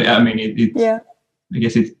 But I mean, I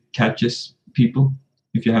guess it catches people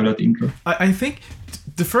if you have that intro. I think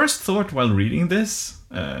the first thought while reading this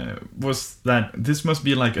was that this must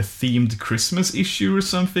be like a themed Christmas issue or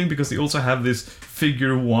something, because they also have this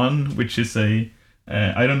figure 1, which is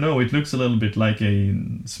I don't know, it looks a little bit like a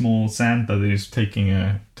small Santa that is taking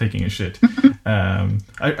a shit.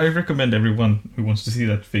 I recommend everyone who wants to see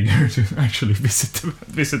that figure to actually visit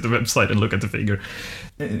the website and look at the figure.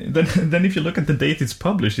 Then if you look at the date it's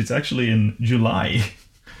published, it's actually in July.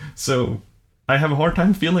 So I have a hard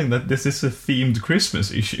time feeling that this is a themed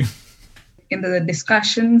Christmas issue. In the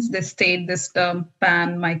discussions, they state this term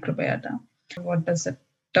pan microbiota. What does the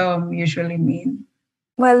term usually mean?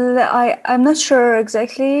 Well, I'm not sure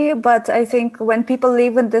exactly, but I think when people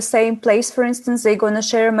live in the same place, for instance, they're going to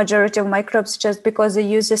share a majority of microbes just because they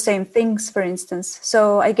use the same things, for instance.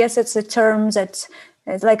 So I guess it's a term that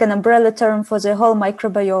is like an umbrella term for the whole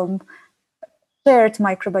microbiome, shared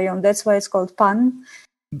microbiome. That's why it's called pan.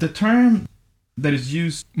 The term that is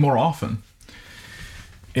used more often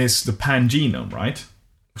is the pangenome, right?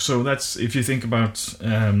 So that's, if you think about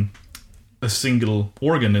a single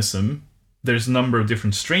organism, there's a number of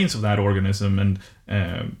different strains of that organism, and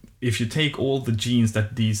if you take all the genes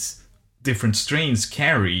that these different strains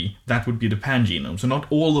carry, that would be the pangenome. So not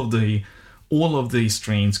all of the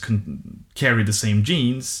strains can carry the same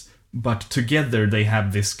genes, but together they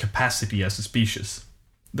have this capacity as a species.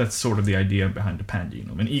 That's sort of the idea behind the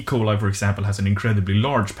pangenome. And E. coli, for example, has an incredibly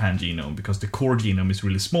large pangenome because the core genome is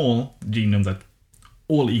really small, the genome that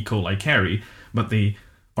all E. coli carry, but they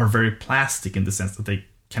are very plastic in the sense that they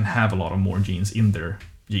can have a lot of more genes in their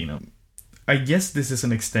genome. I guess this is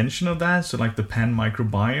an extension of that, so like the pan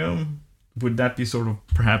microbiome, would that be sort of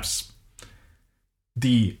perhaps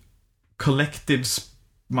the collective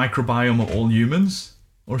microbiome of all humans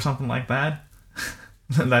or something like that?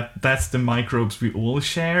 That's the microbes we all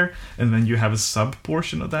share, and then you have a sub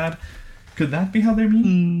portion of that. Could that be how they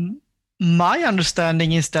mean? My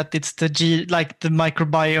understanding is that it's the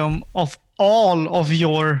microbiome of all of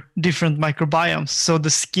your different microbiomes. So the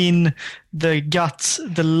skin, the gut,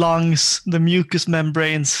 the lungs, the mucous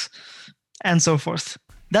membranes, and so forth.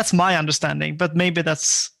 That's my understanding, but maybe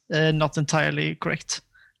that's not entirely correct.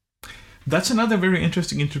 That's another very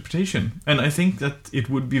interesting interpretation, and I think that it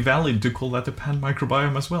would be valid to call that a pan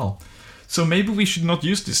microbiome as well. So maybe we should not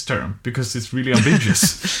use this term, because it's really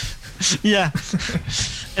ambiguous. Yeah,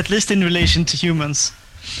 at least in relation to humans.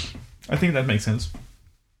 I think that makes sense.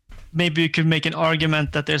 Maybe you could make an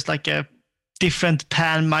argument that there's like a different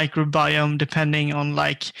pan microbiome depending on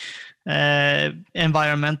like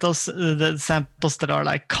environmentals, the samples that are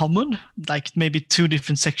like common, like maybe 2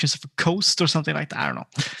 different sections of a coast or something like that. I don't know.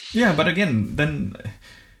 Yeah, but again, then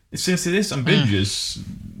since it is ambiguous,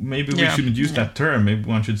 maybe we shouldn't use that term. Maybe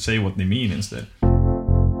one should say what they mean instead.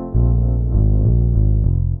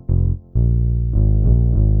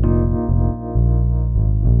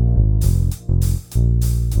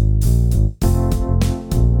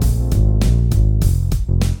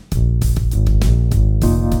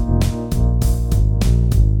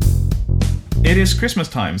 It is Christmas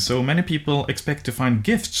time, so many people expect to find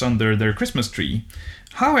gifts under their Christmas tree.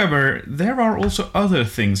 However, there are also other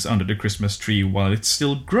things under the Christmas tree while it's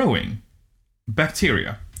still growing.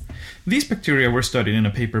 Bacteria. These bacteria were studied in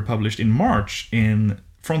a paper published in March in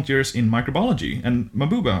Frontiers in Microbiology. And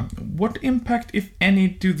Mahbooba, what impact, if any,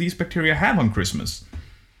 do these bacteria have on Christmas?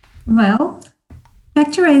 Well,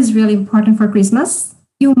 bacteria is really important for Christmas.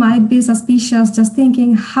 You might be suspicious just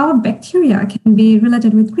thinking how bacteria can be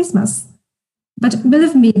related with Christmas. But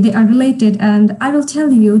believe me, they are related, and I will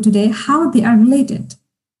tell you today how they are related.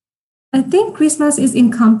 I think Christmas is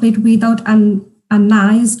incomplete without a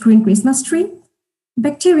nice green Christmas tree.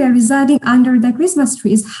 Bacteria residing under the Christmas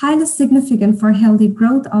tree is highly significant for healthy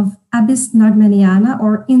growth of Abies nordmanniana,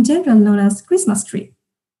 or in general known as Christmas tree.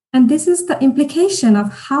 And this is the implication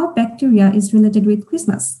of how bacteria is related with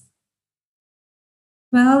Christmas.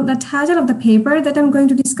 Well, the title of the paper that I'm going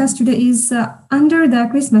to discuss today is Under the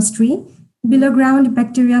Christmas Tree, Below-ground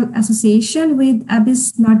bacterial association with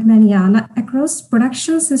Abies nordmanniana across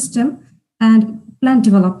production system and plant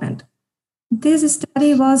development. This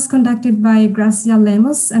study was conducted by Gracia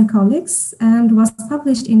Lemos and colleagues and was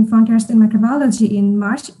published in Frontiers in Microbiology in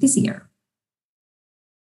March this year.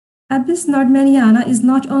 Apis nordmanniana is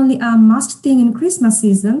not only a must thing in Christmas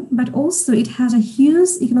season, but also it has a huge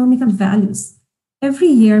economical values. Every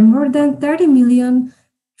year, more than 30 million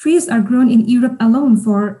trees are grown in Europe alone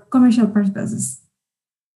for commercial purposes.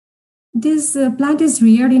 This plant is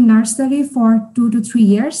reared in nursery for 2 to 3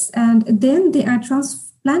 years, and then they are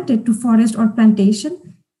transplanted to forest or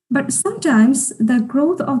plantation. But sometimes the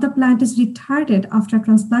growth of the plant is retarded after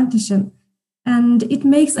transplantation, and it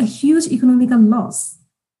makes a huge economical loss.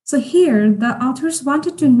 So here, the authors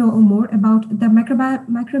wanted to know more about the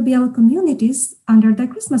microbial communities under the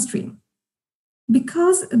Christmas tree,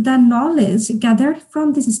 because the knowledge gathered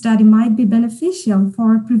from this study might be beneficial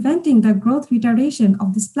for preventing the growth retardation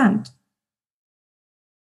of this plant.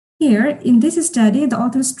 Here, in this study, the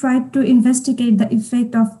authors tried to investigate the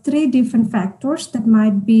effect of 3 different factors that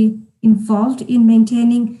might be involved in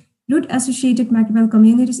maintaining root-associated microbial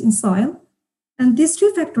communities in soil. And these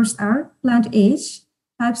 3 factors are plant age,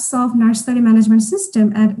 types of nursery management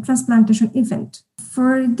system, and transplantation event.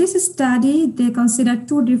 For this study, they considered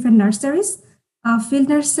 2 different nurseries, a field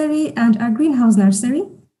nursery and a greenhouse nursery.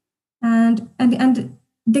 And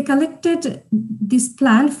they collected this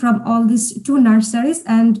plant from all these 2 nurseries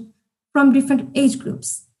and from different age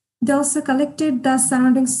groups. They also collected the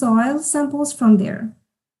surrounding soil samples from there.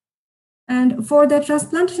 And for the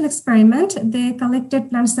transplantation experiment, they collected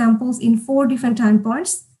plant samples in 4 different time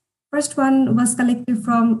points. First one was collected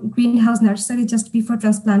from greenhouse nursery just before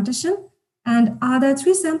transplantation, and other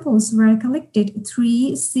 3 samples were collected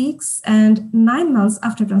 3, 6, and 9 months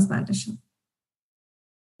after transplantation.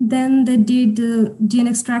 Then they did gene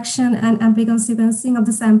extraction and amplicon sequencing of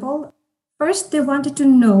the sample. First, they wanted to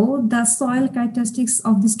know the soil characteristics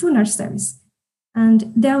of these 2 nurseries.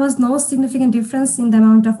 And there was no significant difference in the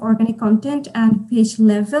amount of organic content and pH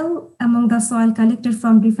level among the soil collected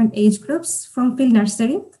from different age groups from field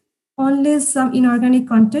nursery. Only some inorganic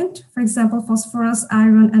content, for example, phosphorus,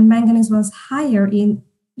 iron, and manganese was higher in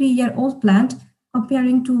 3-year-old plant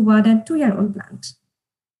comparing to 1- and 2-year-old plant.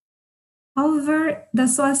 However, the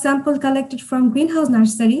soil sample collected from greenhouse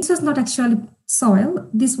nursery, this was not actually soil,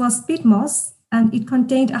 this was peat moss, and it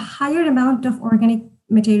contained a higher amount of organic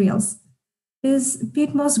materials. This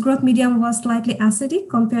peat moss growth medium was slightly acidic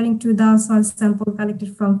comparing to the soil sample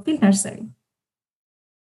collected from field nursery.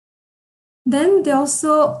 Then they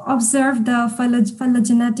also observed the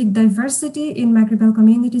phylogenetic diversity in microbial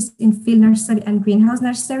communities in field nursery and greenhouse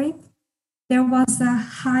nursery. There was a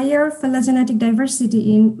higher phylogenetic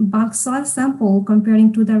diversity in bulk soil sample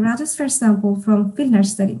comparing to the rhizosphere sample from field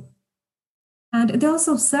nursery. And they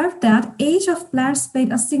also observed that age of plants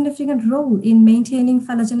played a significant role in maintaining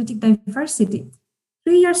phylogenetic diversity.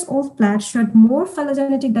 3-year-old plants showed more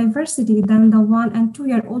phylogenetic diversity than the 1- and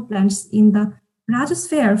 2-year-old plants in the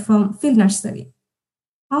rhizosphere from field nursery.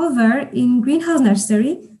 However, in greenhouse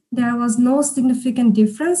nursery, there was no significant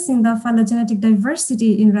difference in the phylogenetic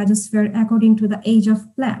diversity in rhizosphere according to the age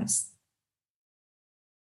of plants.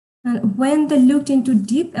 And when they looked into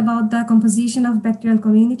deep about the composition of bacterial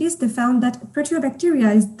communities, they found that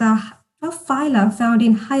Proteobacteria is the top phyla found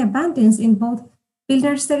in high abundance in both field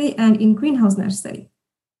nursery and in greenhouse nursery.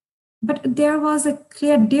 But there was a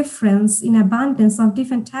clear difference in abundance of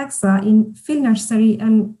different taxa in field nursery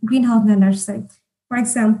and greenhouse nursery. For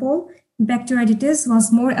example, Bacteroidetes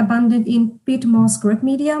was more abundant in peat moss growth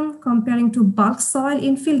medium comparing to bulk soil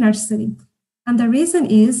in field nursery. And the reason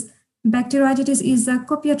is Bacteroidetes is a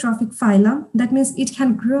copiotrophic phylum. That means it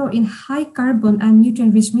can grow in high carbon and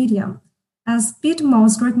nutrient-rich medium. As peat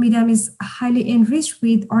moss growth medium is highly enriched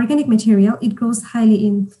with organic material, it grows highly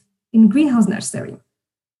in greenhouse nursery.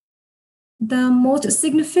 The most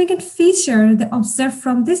significant feature they observed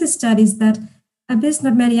from this study is that Apis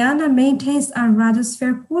nordmanniana maintains a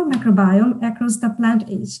rhizosphere core microbiome across the plant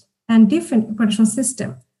age and different reproduction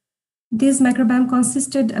system. This microbiome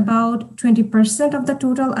consisted about 20% of the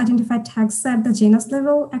total identified taxa at the genus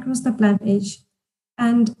level across the plant age.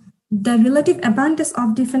 And the relative abundance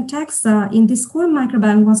of different taxa in this core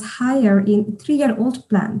microbiome was higher in 3-year-old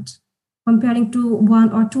plant comparing to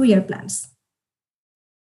 1- or 2-year plants.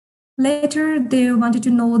 Later, they wanted to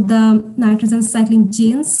know the nitrogen cycling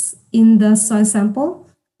genes in the soil sample.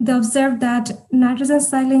 They observed that nitrogen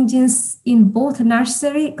cycling genes in both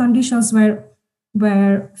nursery conditions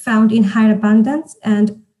were found in higher abundance,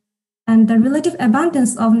 and the relative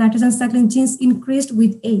abundance of nitrogen cycling genes increased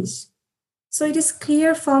with age. So it is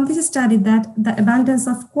clear from this study that the abundance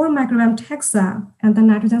of core microbiome taxa and the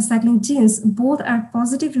nitrogen cycling genes both are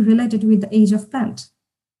positively related with the age of plant.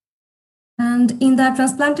 And in the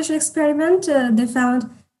transplantation experiment, they found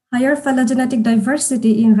higher phylogenetic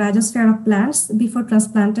diversity in rhizosphere of plants before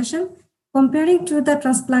transplantation, comparing to the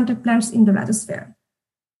transplanted plants in the rhizosphere.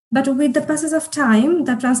 But with the passage of time,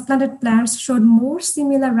 the transplanted plants showed more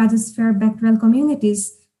similar rhizosphere bacterial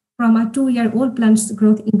communities from a 2-year-old plant's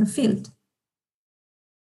growth in the field.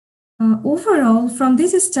 Overall, from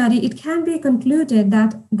this study, it can be concluded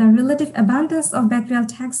that the relative abundance of bacterial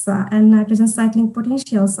taxa and nitrogen cycling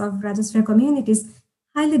potentials of rhizosphere communities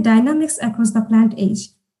highly dynamics across the plant age,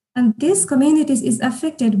 and these communities is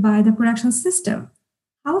affected by the production system.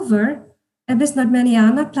 However, Abies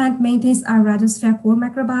nordmanniana plant maintains a rhizosphere core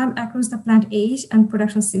microbiome across the plant age and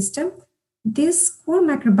production system. These core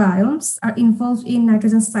microbiomes are involved in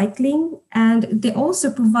nitrogen cycling, and they also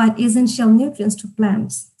provide essential nutrients to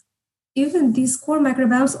plants. Even these core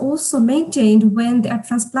microbiomes also maintained when they are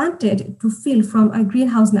transplanted to field from a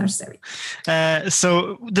greenhouse nursery.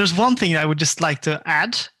 So there's one thing I would just like to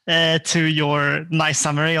add to your nice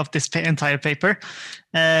summary of this entire paper.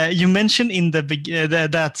 You mentioned in the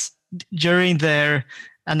that during their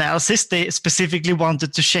analysis, they specifically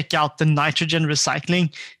wanted to check out the nitrogen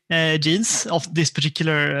recycling genes of this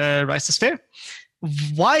particular rhizosphere.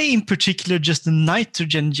 Why in particular just the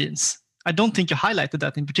nitrogen genes? I don't think you highlighted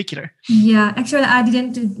that in particular. Yeah, actually, I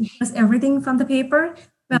didn't discuss everything from the paper.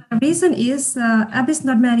 But the reason is Abies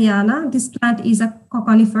nordmanniana, this plant is a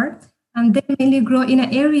conifer, and they mainly grow in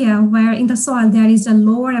an area where in the soil there is a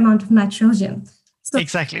lower amount of nitrogen. So,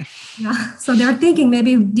 exactly. Yeah, so they're thinking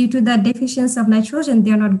maybe due to the deficiency of nitrogen,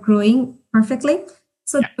 they're not growing perfectly.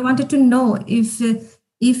 So they wanted to know if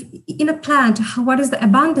in a plant, what is the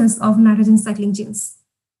abundance of nitrogen cycling genes?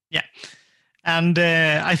 Yeah. And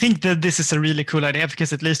I think that this is a really cool idea,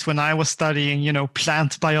 because at least when I was studying,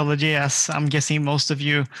 plant biology, as I'm guessing most of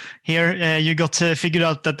you here, you got to figure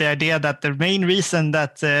out that the idea that the main reason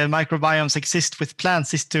that microbiomes exist with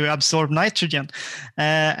plants is to absorb nitrogen.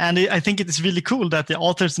 And I think it is really cool that the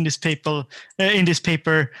authors in this paper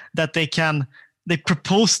that they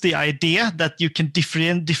propose the idea that you can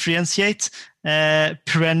differentiate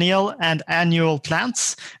perennial and annual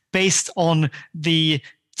plants based on the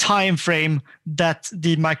time frame that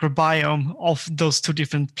the microbiome of those two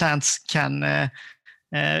different plants can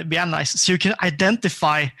be analyzed. So you can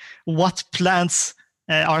identify what plants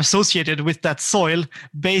are associated with that soil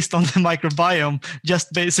based on the microbiome.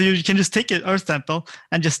 So you can just take an earth sample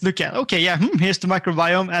and just look at, here's the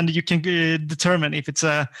microbiome, and you can determine if it's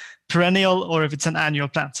a perennial or if it's an annual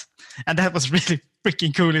plant. And that was really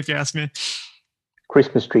freaking cool, if you ask me.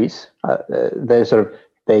 Christmas trees,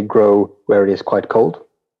 they grow where it is quite cold.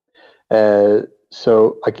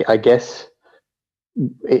 So I guess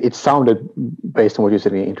it sounded, based on what you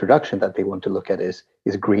said in the introduction, that they want to look at is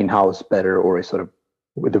greenhouse better, or is sort of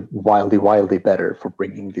with the wildly better for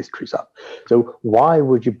bringing these trees up. So why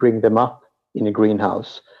would you bring them up in a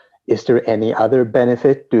greenhouse? Is there any other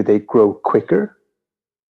benefit? Do they grow quicker,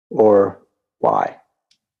 or why?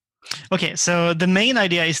 Okay, so the main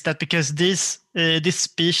idea is that because this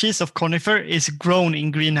species of conifer is grown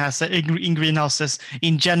in greenhouses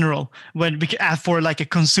in general, for like a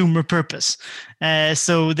consumer purpose.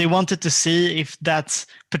 So they wanted to see if that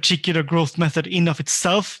particular growth method in of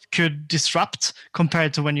itself could disrupt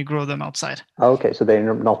compared to when you grow them outside. Okay, so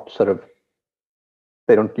they're not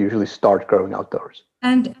they don't usually start growing outdoors.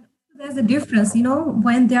 And there's a difference,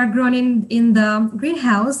 when they are grown in the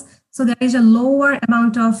greenhouse. So there is a lower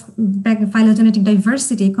amount of phylogenetic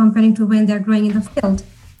diversity comparing to when they're growing in the field.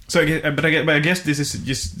 So, I guess this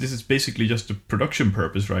is basically just a production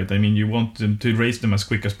purpose, right? I mean, you want them to raise them as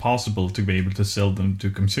quick as possible to be able to sell them to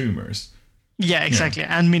consumers. Yeah, exactly,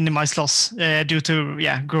 and minimize loss due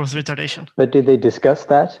to growth retardation. But did they discuss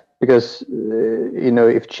that? Because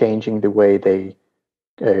if changing the way they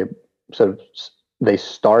they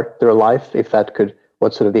start their life, if that could,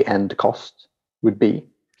 what sort of the end cost would be?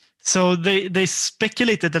 So they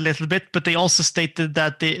speculated a little bit, but they also stated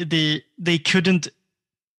that they couldn't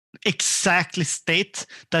exactly state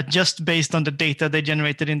that just based on the data they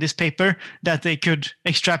generated in this paper that they could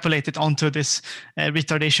extrapolate it onto this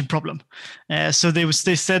retardation problem. So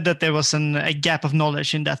they said that there was a gap of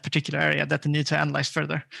knowledge in that particular area that they need to analyze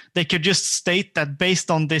further. They could just state that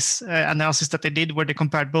based on this analysis that they did, where they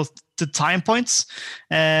compared both the time points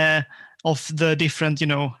of the different,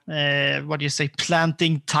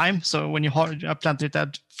 planting time. So when you planted it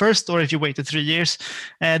at first, or if you waited 3 years,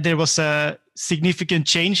 there was a significant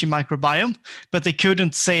change in microbiome, but they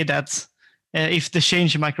couldn't say that if the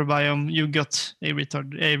change in microbiome, you got a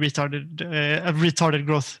retarded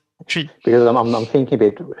growth tree. Because I'm thinking a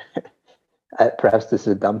bit, perhaps this is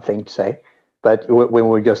a dumb thing to say, but when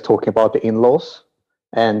we're just talking about the in-laws,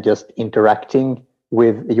 and just interacting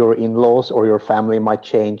with your in-laws or your family might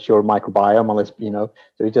change your microbiome, unless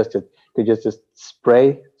so you just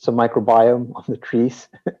spray some microbiome on the trees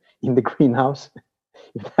in the greenhouse.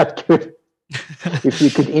 If you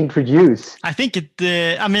could introduce. I think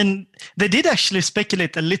they did actually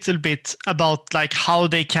speculate a little bit about like how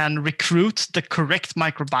they can recruit the correct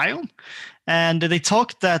microbiome. And they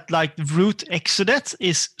talked that like root exudate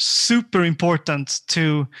is super important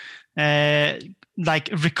to like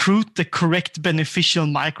recruit the correct beneficial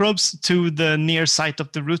microbes to the near site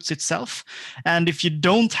of the roots itself. And if you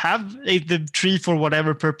don't have the tree for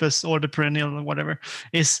whatever purpose, or the perennial or whatever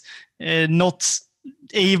is not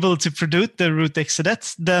able to produce the root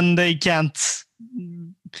exudates, then they can't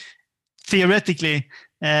theoretically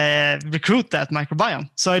recruit that microbiome.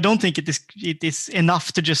 So I don't think it is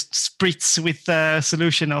enough to just spritz with a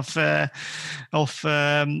solution of whatever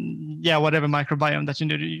microbiome that you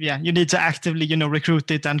do. Yeah, you need to actively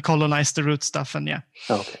recruit it and colonize the root stuff, and yeah.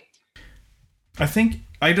 Okay.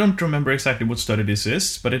 I don't remember exactly what study this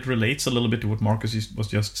is, but it relates a little bit to what Marcus was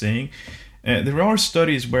just saying. There are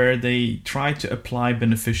studies where they try to apply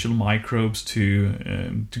beneficial microbes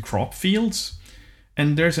to crop fields,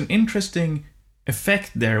 and there's an interesting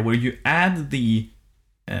effect there where you add the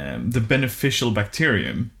beneficial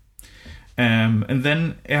bacterium, and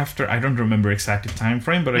then after, I don't remember exactly time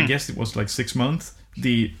frame, but I guess it was like 6 months,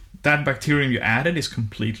 that bacterium you added is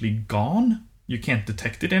completely gone. You can't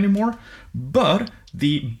detect it anymore, but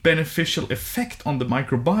the beneficial effect on the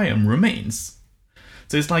microbiome remains.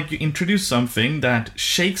 So it's like you introduce something that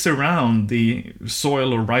shakes around the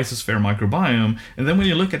soil or rhizosphere microbiome, and then when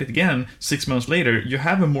you look at it again 6 months later, you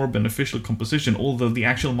have a more beneficial composition, although the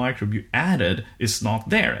actual microbe you added is not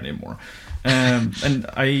there anymore. And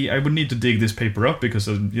I would need to dig this paper up because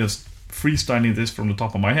I'm just freestyling this from the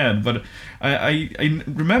top of my head, but I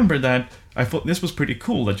remember that I thought this was pretty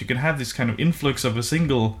cool, that you can have this kind of influx of a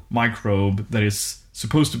single microbe that is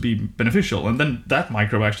supposed to be beneficial, and then that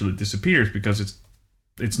microbe actually disappears because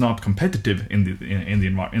it's not competitive in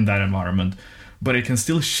that environment, but it can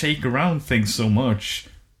still shake around things so much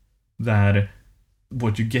that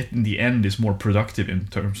what you get in the end is more productive in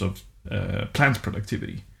terms of plant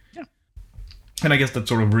productivity. Yeah. And I guess that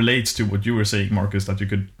sort of relates to what you were saying, Marcus, that you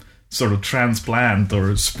could sort of transplant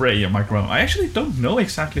or spray a microbiome. I actually don't know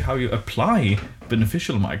exactly how you apply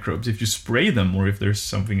beneficial microbes, if you spray them or if there's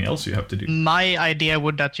something else you have to do. My idea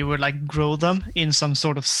would that you would like grow them in some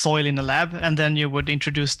sort of soil in a lab, and then you would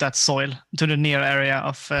introduce that soil to the near area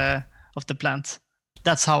of the plant.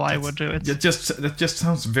 That's how I would do it. That just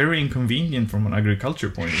sounds very inconvenient from an agriculture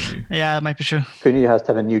point of view. Yeah, it might be true. Couldn't you just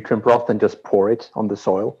have a nutrient broth and just pour it on the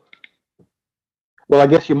soil? Well, I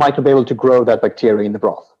guess you might be able to grow that bacteria in the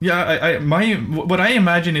broth. Yeah, what I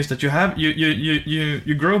imagine is that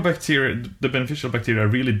you grow bacteria, the beneficial bacteria,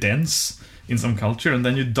 really dense in some culture, and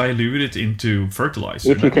then you dilute it into fertilizer.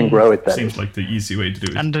 If you can grow it, that seems like the easy way to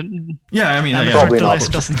do it. And fertilizer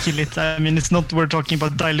doesn't kill it. I mean, it's not we're talking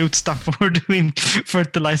about dilute stuff. We're doing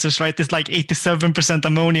fertilizers, right? It's like 87%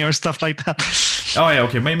 ammonia or stuff like that. Oh yeah,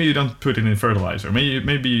 okay. Maybe you don't put it in fertilizer.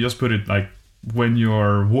 Maybe you just put it like when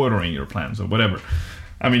you're watering your plants or whatever.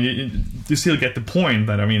 I mean, you still get the point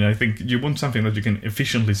that, I mean, I think you want something that you can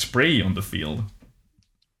efficiently spray on the field.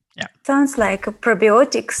 Yeah. Sounds like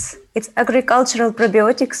probiotics. It's agricultural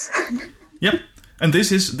probiotics. Yep. And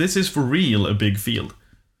this is for real a big field.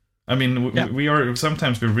 I mean,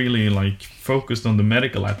 we're really like focused on the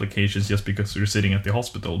medical applications just because we're sitting at the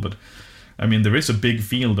hospital. But I mean, there is a big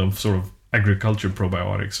field of sort of agriculture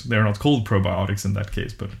probiotics. They're not called probiotics in that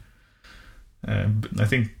case, but I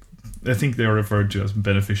think they are referred to as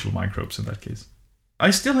beneficial microbes in that case.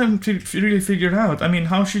 I still haven't really figured out. I mean,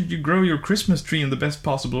 how should you grow your Christmas tree in the best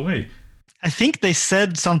possible way? I think they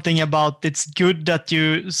said something about it's good that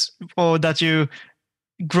you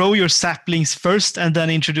grow your saplings first and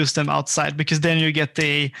then introduce them outside, because then you get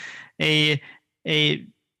a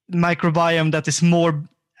microbiome that is more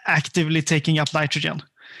actively taking up nitrogen.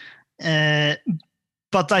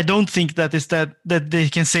 But I don't think that is that they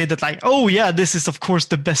can say that like, oh yeah, this is of course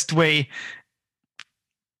the best way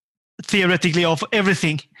theoretically of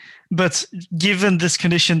everything. But given this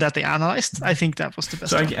condition that they analyzed, I think that was the best.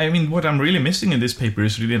 So I mean, what I'm really missing in this paper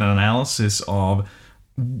is really an analysis of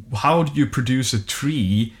how do you produce a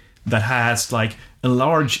tree that has like a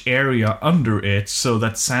large area under it so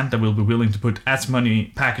that Santa will be willing to put as many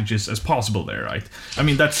packages as possible there, right? I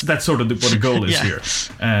mean, that's sort of what the goal is here.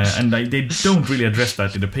 And they don't really address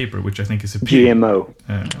that in the paper, which I think is a pity. GMO.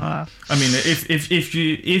 I mean,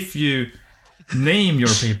 if you name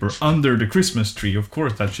your paper Under the Christmas Tree, of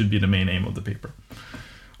course that should be the main aim of the paper.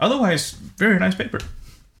 Otherwise, very nice paper.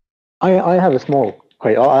 I have a small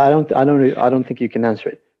Okay, I don't think you can answer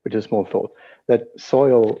it, which is a small thought. That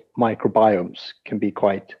soil microbiomes can be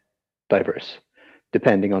quite diverse,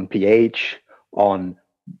 depending on pH, on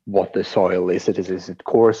what the soil is. Is it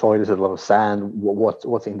coarse soil? Is it a lot of sand?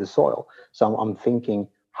 What's in the soil? So I'm thinking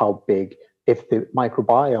how big, if the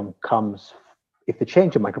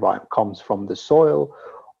change in microbiome comes from the soil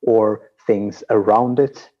or things around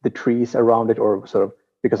it, the trees around it, or sort of,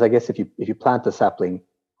 because I guess if you plant a sapling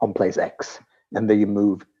on place X and then you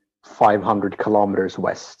move 500 kilometers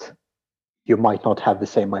west, you might not have the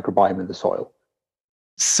same microbiome in the soil.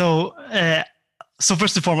 So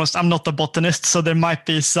first and foremost, I'm not a botanist, so there might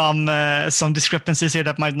be some discrepancies here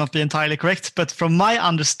that might not be entirely correct. But from my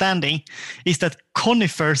understanding, is that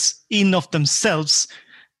conifers in of themselves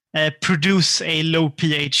produce a low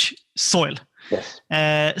pH soil. Yes.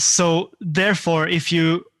 So therefore, if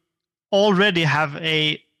you already have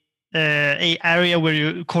a area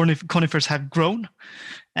where conifers have grown,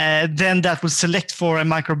 then that will select for a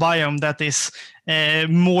microbiome that is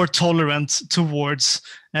more tolerant towards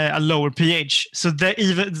a lower pH. So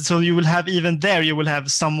you will have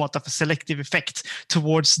somewhat of a selective effect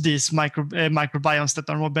towards these microbiomes that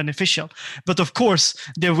are more beneficial. But of course,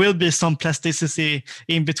 there will be some plasticity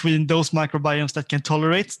in between those microbiomes that can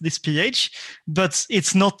tolerate this pH, but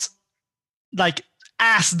it's not like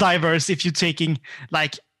as diverse if you're taking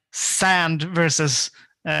like sand versus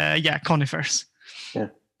conifers. Yeah,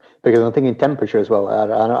 because I'm thinking temperature as well. I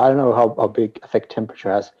don't know how big effect temperature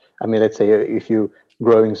has. I mean, let's say if you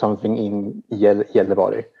growing something in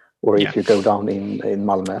Gällivare, or if you go down in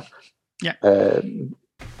Malmö,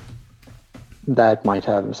 that might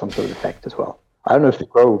have some sort of effect as well. I don't know if they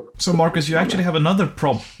grow. So Marcus, you actually have another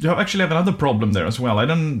problem. You actually have another problem there as well.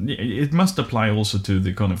 It must apply also to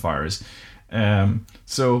the conifers.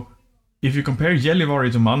 So if you compare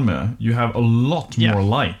Gällivare to Malmö, you have a lot more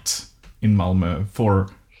light in Malmö for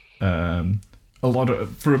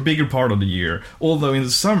a bigger part of the year. Although in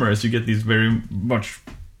the summers you get these very much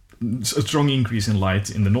a strong increase in light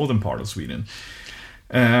in the northern part of Sweden,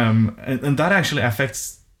 and that actually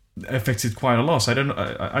affects it quite a lot. So I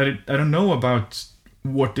don't know about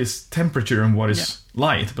what is temperature and what is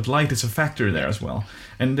light, but light is a factor there as well.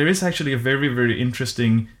 And there is actually a very, very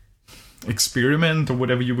interesting experiment, or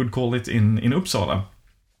whatever you would call it, in Uppsala,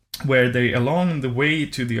 where they, along the way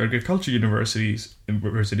to the agriculture university,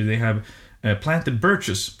 they have planted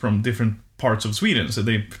birches from different parts of Sweden. So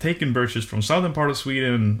they've taken birches from southern part of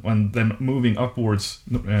Sweden and then moving upwards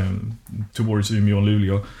towards Umeå and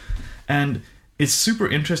Luleå. And it's super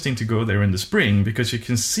interesting to go there in the spring, because you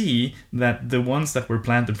can see that the ones that were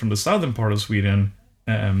planted from the southern part of Sweden,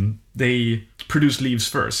 they produce leaves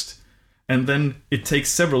first. And then it takes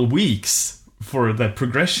several weeks for that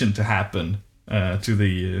progression to happen to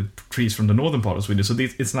the trees from the northern part of Sweden. So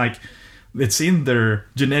it's like it's in their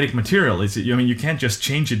genetic material. You can't just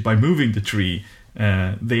change it by moving the tree.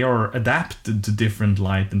 They are adapted to different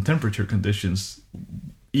light and temperature conditions,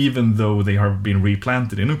 even though they have been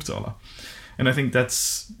replanted in Uppsala. And I think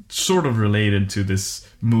that's sort of related to this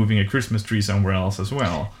moving a Christmas tree somewhere else as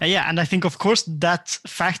well. Yeah, and I think, of course, that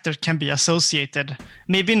factor can be associated,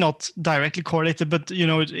 maybe not directly correlated, but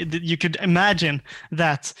you could imagine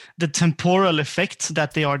that the temporal effect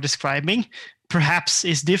that they are describing perhaps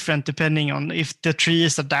is different depending on if the tree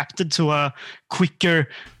is adapted to a quicker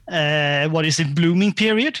blooming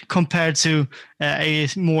period compared to a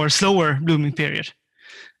more slower blooming period.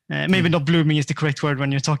 Maybe not blooming is the correct word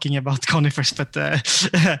when you're talking about conifers, but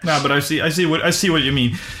no, but I see what you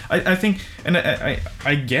mean. I think, and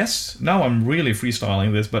I guess now I'm really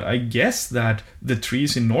freestyling this, but I guess that the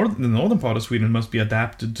trees in the northern part of Sweden must be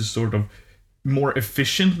adapted to sort of more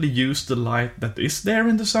efficiently use the light that is there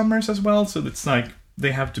in the summers as well. So it's like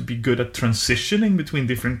they have to be good at transitioning between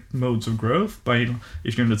different modes of growth.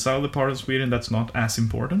 If you're in the southern part of Sweden, that's not as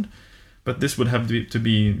important. But this would have to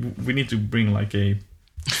be. We need to bring like a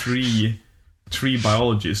tree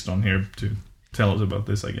biologist on here to tell us about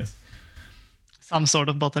this, I guess. Some sort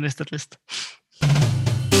of botanist at least.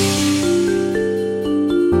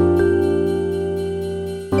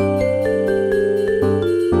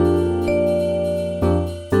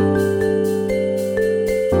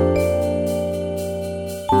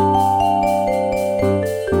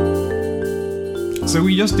 So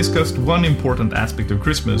we just discussed one important aspect of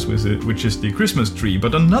Christmas, which is the Christmas tree.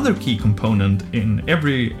 But another key component in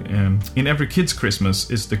every kid's Christmas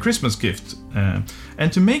is the Christmas gift.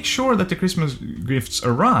 And to make sure that the Christmas gifts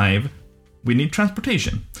arrive, we need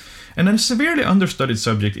transportation. And a severely understudied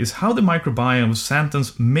subject is how the microbiome of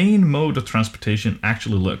Santa's main mode of transportation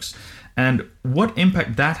actually looks, and what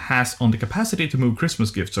impact that has on the capacity to move Christmas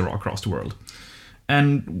gifts across the world.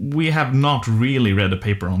 And we have not really read a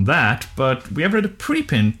paper on that, but we have read a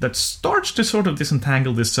preprint that starts to sort of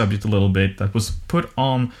disentangle this subject a little bit, that was put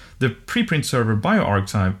on the preprint server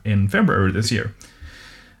bioRxiv in February this year.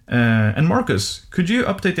 And Marcus, could you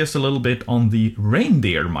update us a little bit on the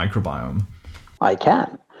reindeer microbiome? I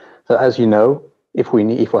can. So as you know, if we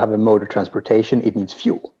have a mode of transportation, it needs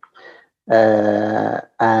fuel.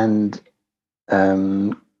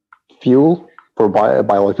 Fuel for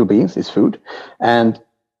biological beings is food. And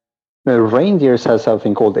reindeers has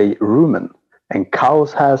something called a rumen. And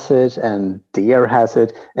cows has it, and deer has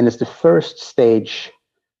it. And it's the first stage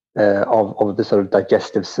of the sort of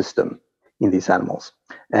digestive system in these animals.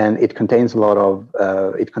 And it contains a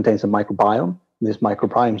microbiome. This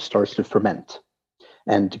microbiome starts to ferment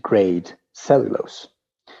and degrade cellulose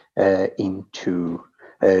into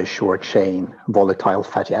short chain volatile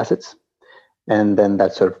fatty acids. And then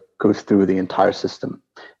that sort of goes through the entire system,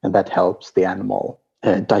 and that helps the animal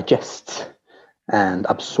digest and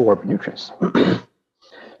absorb nutrients.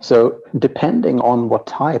 So depending on what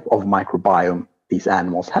type of microbiome these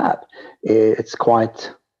animals have, it's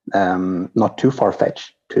quite not too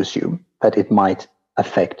far-fetched to assume that it might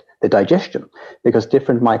affect the digestion, because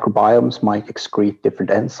different microbiomes might excrete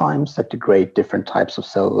different enzymes that degrade different types of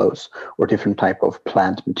cellulose or different type of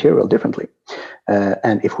plant material differently.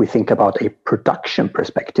 And if we think about a production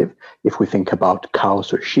perspective, if we think about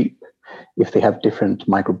cows or sheep, if they have different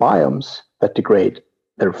microbiomes that degrade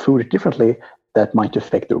their food differently, that might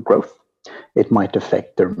affect their growth. It might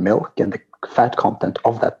affect their milk and the fat content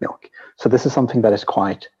of that milk. So this is something that is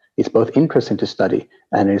it's both interesting to study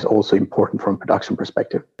and is also important from a production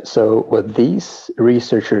perspective. So what these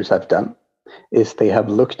researchers have done is they have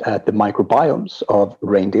looked at the microbiomes of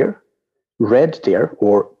reindeer, red deer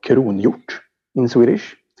or kronhjort in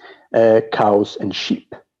Swedish, cows and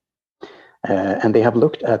sheep. And they have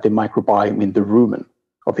looked at the microbiome in the rumen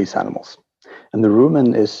of these animals. And the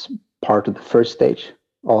rumen is part of the first stage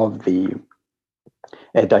of the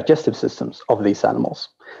digestive systems of these animals.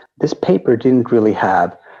 This paper didn't really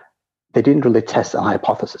test a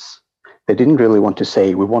hypothesis. They didn't really want to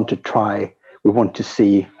say, we want to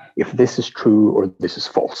see if this is true or this is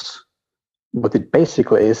false. What it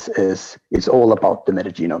basically is it's all about the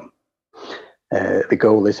metagenome. The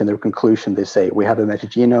goal is, in their conclusion, they say, we have a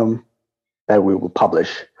metagenome that we will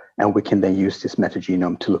publish, and we can then use this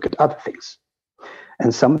metagenome to look at other things.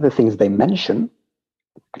 And some of the things they mention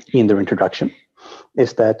in their introduction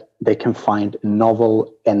is that they can find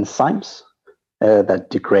novel enzymes that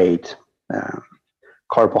degrade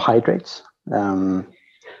carbohydrates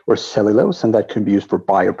or cellulose, and that can be used for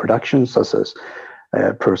bioproduction, such as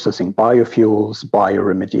processing biofuels,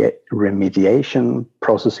 bioremediation,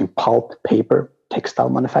 processing pulp, paper, textile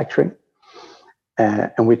manufacturing.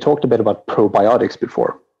 And we talked a bit about probiotics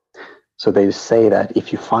before. So they say that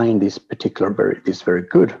if you find these very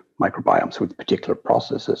good microbiomes with particular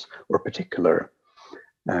processes or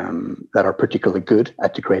that are particularly good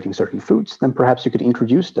at degrading certain foods, then perhaps you could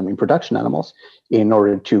introduce them in production animals in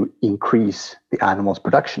order to increase the animal's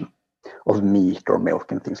production of meat or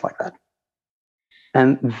milk and things like that.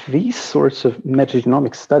 And these sorts of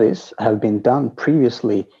metagenomic studies have been done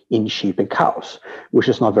previously in sheep and cows, which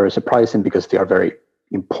is not very surprising because they are very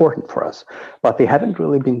important for us. But they haven't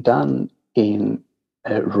really been done in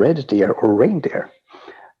red deer or reindeer.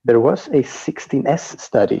 There was a 16S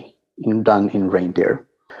study done in reindeer,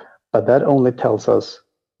 but that only tells us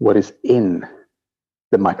what is in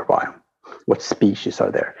the microbiome, what species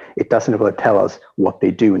are there. It doesn't really tell us what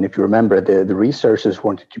they do. And if you remember, the researchers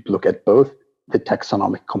wanted to look at both the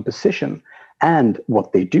taxonomic composition and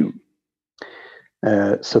what they do.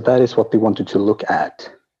 So that is what they wanted to look at,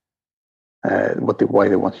 why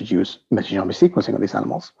they wanted to use metagenomic sequencing of these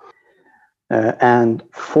animals. And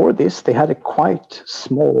for this, they had a quite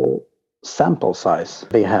small sample size.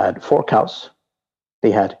 They had 4 cows,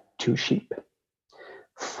 they had 2 sheep,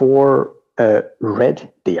 4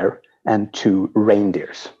 red deer, and 2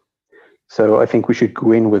 reindeers. So I think we should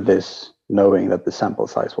go in with this knowing that the sample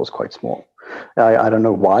size was quite small. I don't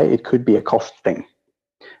know why. It could be a cost thing.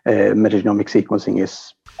 Metagenomic sequencing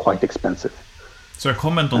is quite expensive. So a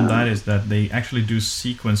comment on that is that they actually do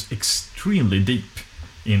sequence extremely deep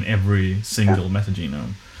in every single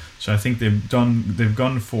metagenome. So I think they've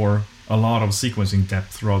gone for a lot of sequencing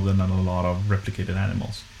depth rather than a lot of replicated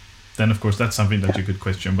animals. Then of course that's something that you could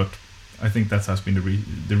question, but I think that has been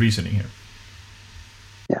the reasoning here.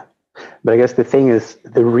 Yeah, but I guess the thing is,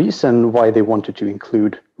 the reason why they wanted to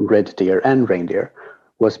include red deer and reindeer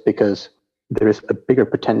was because there is a bigger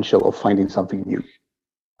potential of finding something new.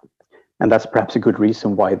 And that's perhaps a good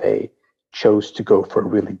reason why they chose to go for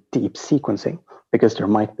really deep sequencing, because there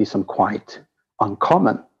might be some quite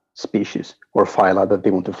uncommon species or phyla that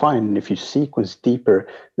they want to find. And if you sequence deeper,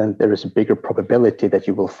 then there is a bigger probability that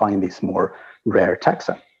you will find these more rare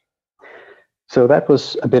taxa. So that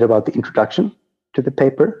was a bit about the introduction to the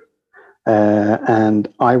paper.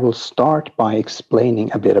 And I will start by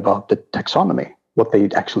explaining a bit about the taxonomy, what they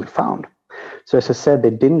actually found. So as I said, they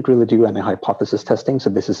didn't really do any hypothesis testing, so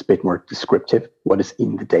this is a bit more descriptive, what is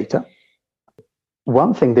in the data.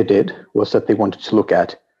 One thing they did was that they wanted to look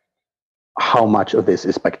at how much of this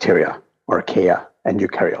is bacteria, archaea, and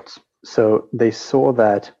eukaryotes. So they saw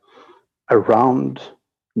that around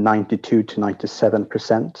 92 to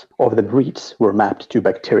 97% of the breeds were mapped to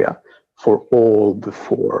bacteria for all the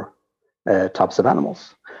 4 types of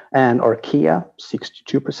animals. And archaea,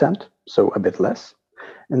 62%, so a bit less.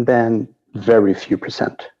 And then very few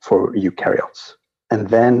percent for eukaryotes. And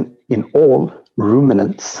then in all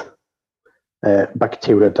ruminants,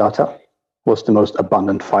 Bacteroidata was the most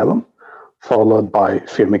abundant phylum, followed by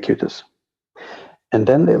Firmicutes. And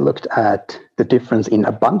then they looked at the difference in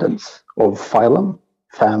abundance of phylum,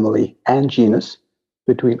 family, and genus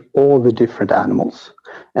between all the different animals.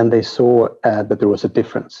 And they saw that there was a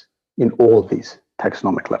difference in all these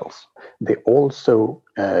taxonomic levels. They also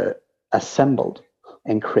assembled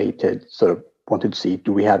and created, wanted to see,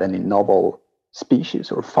 do we have any novel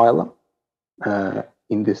species or phyla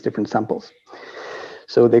in these different samples?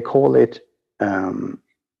 So they call it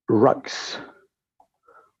RUGs,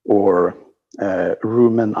 or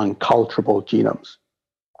rumen unculturable genomes.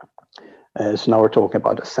 So now we're talking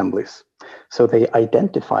about assemblies. So they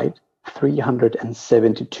identified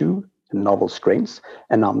 372 novel strains,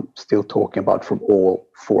 and I'm still talking about from all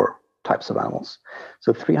 4 types of animals.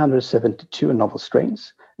 So 372 novel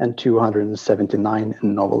strains and 279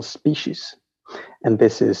 novel species. And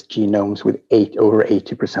this is genomes with over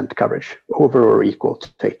 80% coverage, over or equal to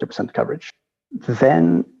 80% coverage.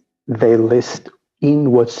 Then they list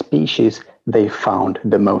in what species they found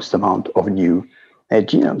the most amount of new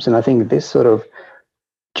genomes. And I think this sort of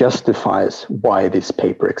justifies why this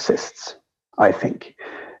paper exists, I think,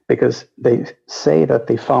 because they say that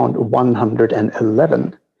they found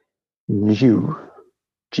 111 new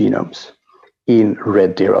genomes in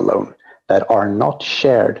red deer alone that are not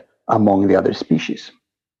shared among the other species.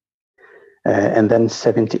 And then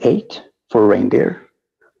 78 for reindeer,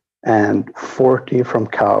 and 40 from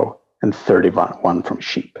cow, and 31 from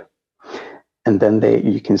sheep. And then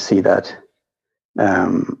you can see that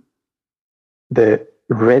the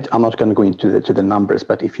red, I'm not going to go into the numbers,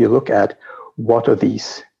 but if you look at what of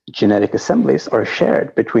these genetic assemblies are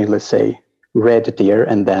shared between, let's say, red deer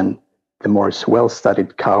and then the more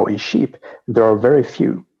well-studied cow and sheep, there are very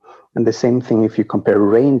few. And the same thing if you compare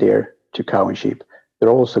reindeer to cow and sheep, there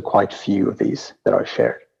are also quite few of these that are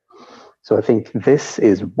shared. So I think this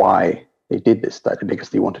is why they did this study,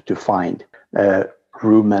 because they wanted to find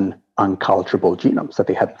rumen unculturable genomes that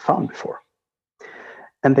they hadn't found before.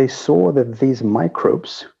 And they saw that these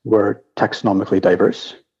microbes were taxonomically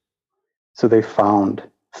diverse. So they found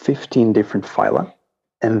 15 different phyla.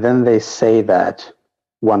 And then they say that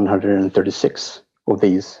 136 of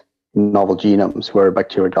these novel genomes were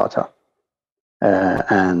Bacteroidata,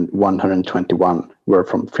 and 121 were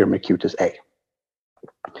from Firmicutes A.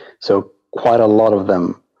 So quite a lot of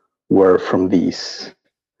them were from these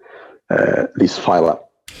phyla.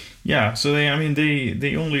 Yeah, so they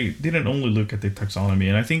didn't only look at the taxonomy,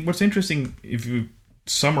 and I think what's interesting, if you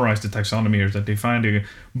summarize the taxonomy, is that they find a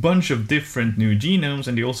bunch of different new genomes,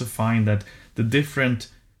 and they also find that the different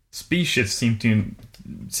species seem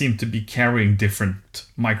to be carrying different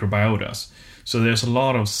microbiotas. So there's a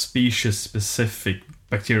lot of species-specific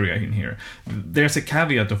bacteria in here. There's a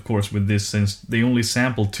caveat, of course, with this, since they only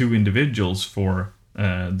sampled 2 individuals for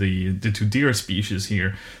the 2 deer species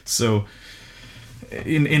here. So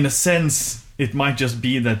in a sense, it might just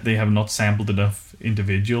be that they have not sampled enough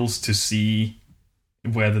individuals to see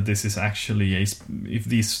whether this is actually if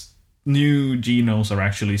these new genomes are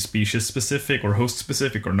actually species-specific or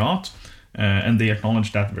host-specific or not. And they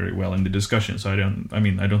acknowledge that very well in the discussion. So I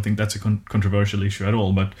don't think that's a controversial issue at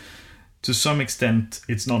all. But to some extent,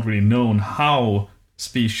 it's not really known how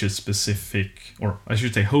species-specific, or I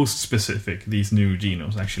should say host-specific, these new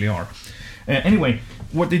genomes actually are. Anyway,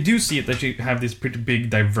 what they do see is that you have this pretty big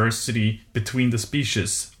diversity between the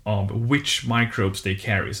species of which microbes they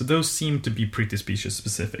carry. So those seem to be pretty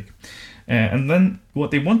species-specific. And then what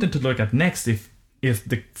they wanted to look at next, if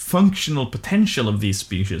the functional potential of these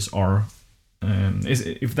species are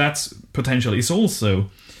if that's potential is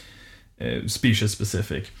also species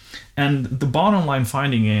specific. And the bottom line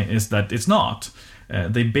finding is that it's not.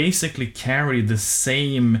 They basically carry the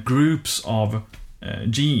same groups of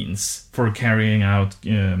genes for carrying out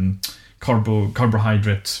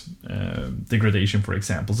carbohydrate degradation, for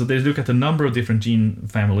example. So they look at a number of different gene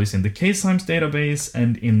families in the K-Symes database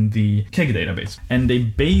and in the KEGG database. And they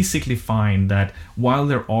basically find that while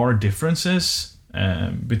there are differences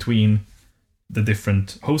between the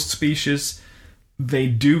different host species, they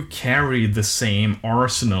do carry the same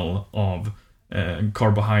arsenal of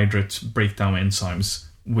carbohydrate breakdown enzymes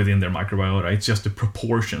within their microbiota. It's just the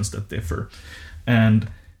proportions that differ. And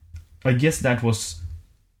I guess that was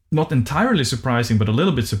not entirely surprising, but a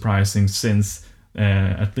little bit surprising, since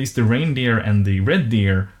at least the reindeer and the red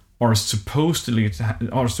deer are supposedly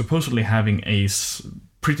having a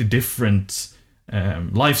pretty different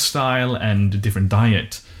lifestyle and different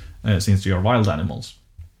diet since they are wild animals.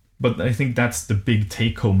 But I think that's the big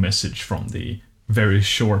take-home message from the very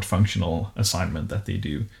short functional assignment that they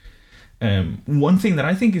do. One thing that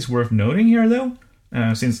I think is worth noting here, though,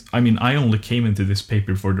 since I only came into this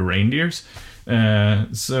paper for the reindeers,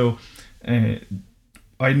 so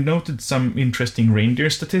I noted some interesting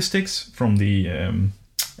reindeer statistics from the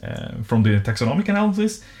taxonomic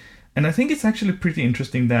analysis, and I think it's actually pretty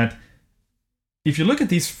interesting that if you look at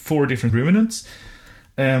these 4 different ruminants,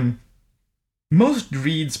 most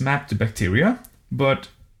reads map to bacteria, but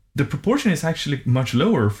the proportion is actually much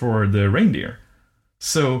lower for the reindeer.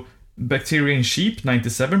 So bacteria in sheep,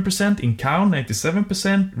 97%, in cow,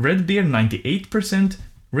 97%, red deer, 98%,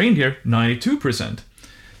 reindeer, 92%.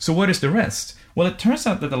 So what is the rest? Well, it turns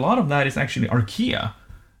out that a lot of that is actually archaea,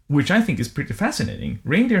 which I think is pretty fascinating.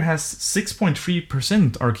 Reindeer has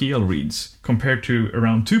 6.3% archaeal reads compared to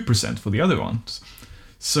around 2% for the other ones.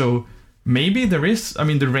 So maybe there is,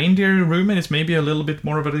 the reindeer rumen is maybe a little bit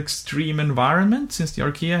more of an extreme environment, since the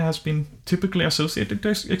archaea has been typically associated to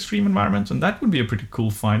extreme environments, and that would be a pretty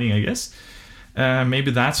cool finding, I guess.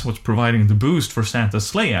 Maybe that's what's providing the boost for Santa's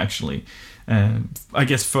sleigh, actually. I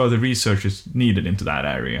guess further research is needed into that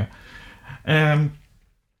area.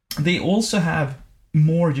 They also have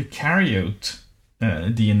more eukaryote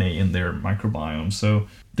DNA in their microbiome, so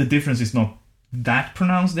the difference is not that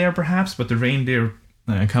pronounced there, perhaps, but the reindeer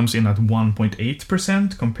comes in at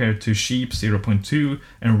 1.8% compared to sheep 0.2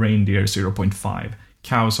 and reindeer 0.5.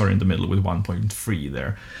 Cows are in the middle with 1.3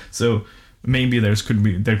 there. So maybe there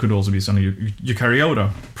could also be some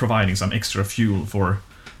eukaryota providing some extra fuel for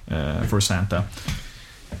Santa.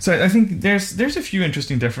 So I think there's a few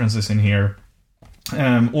interesting differences in here.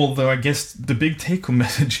 Although I guess the big take-home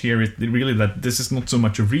message here is really that this is not so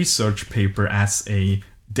much a research paper as a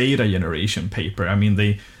data generation paper.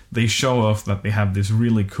 They show off that they have this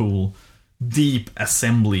really cool, deep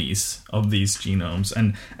assemblies of these genomes.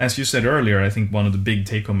 And as you said earlier, I think one of the big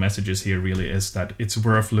take-home messages here really is that it's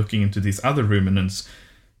worth looking into these other ruminants,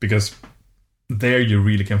 because there you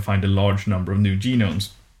really can find a large number of new genomes.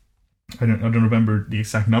 I don't remember the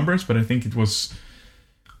exact numbers, but I think it was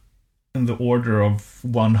in the order of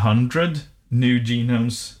 100 new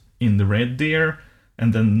genomes in the red deer,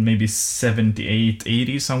 and then maybe 78,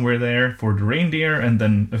 80 somewhere there for the reindeer, and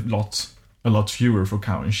then a lot fewer for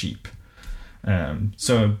cow and sheep.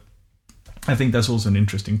 So I think that's also an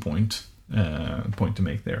interesting point to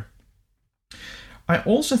make there. I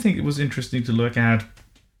also think it was interesting to look at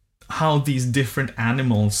how these different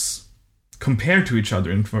animals compare to each other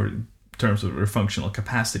in terms of their functional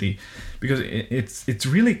capacity, because it's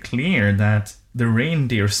really clear that the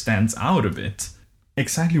reindeer stands out a bit.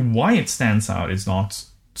 Exactly why it stands out is not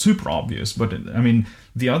super obvious, but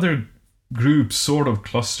the other groups sort of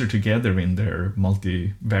cluster together in their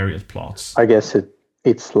multivariate plots. I guess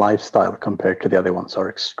its lifestyle compared to the other ones are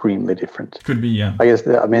extremely different. Could be, yeah. I guess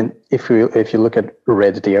if you look at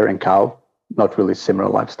red deer and cow, not really similar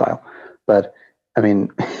lifestyle, but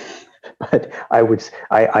but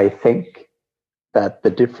I think that the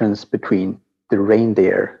difference between the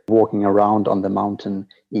reindeer walking around on the mountain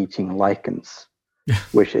eating lichens,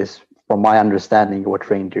 which is, from my understanding, what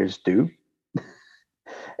reindeers do,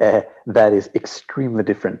 that is extremely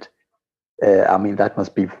different. That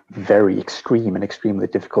must be very extreme and extremely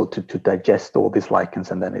difficult to digest all these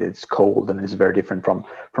lichens, and then it's cold, and it's very different from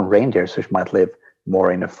reindeers, which might live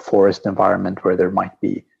more in a forest environment where there might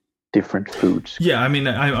be different foods. Yeah,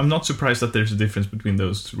 I'm not surprised that there's a difference between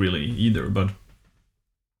those really either, but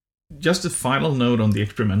just a final note on the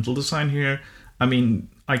experimental design here.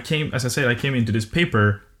 I came into this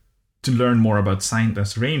paper to learn more about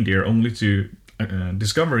Santa's reindeer, only to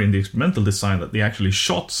discover in the experimental design that they actually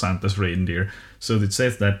shot Santa's reindeer. So it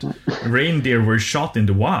says that reindeer were shot in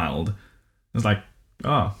the wild. It's like,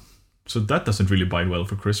 so that doesn't really bode well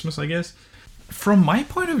for Christmas, I guess. From my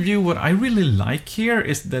point of view, what I really like here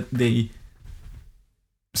is that they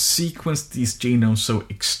sequence these genomes so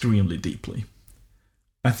extremely deeply.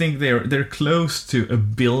 I think they're close to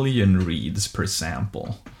 1 billion reads per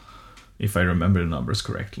sample, if I remember the numbers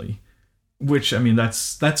correctly. Which, I mean,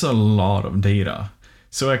 that's a lot of data.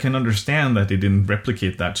 So I can understand that they didn't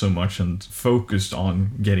replicate that so much and focused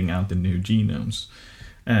on getting out the new genomes.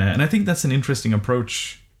 And I think that's an interesting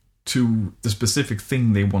approach to the specific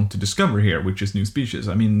thing they want to discover here, which is new species.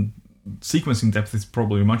 I mean, sequencing depth is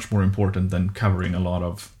probably much more important than covering a lot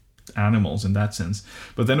of animals in that sense.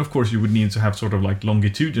 But then, of course, you would need to have sort of like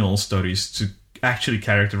longitudinal studies to actually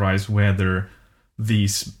characterize whether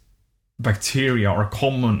these bacteria are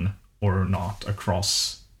common or not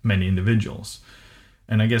across many individuals.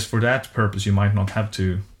 And I guess for that purpose, you might not have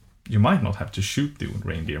to shoot the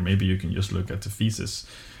reindeer. Maybe you can just look at the feces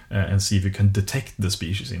and see if you can detect the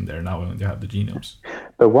species in there now when you have the genomes.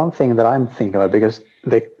 But one thing that I'm thinking about, because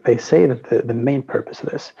they say that the main purpose of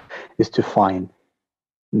this is to find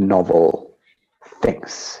novel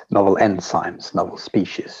things, novel enzymes, novel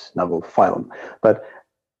species, novel phylum. But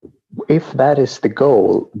if that is the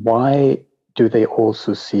goal, why do they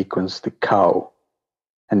also sequence the cow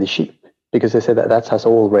and the sheep? Because they say that has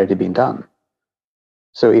already been done.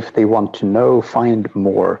 So if they want to find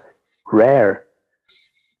more rare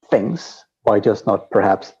things, why just not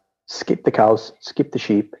perhaps skip the cows, skip the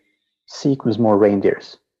sheep, sequence more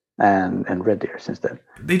reindeers and red deers instead?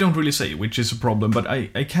 They don't really say, which is a problem, but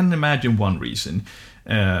I can imagine one reason.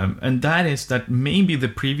 And that is that maybe the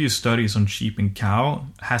previous studies on sheep and cow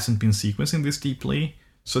hasn't been sequencing this deeply.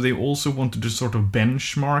 So they also wanted to sort of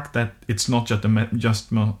benchmark that it's not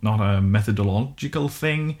just not a methodological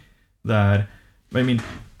thing. That, I mean,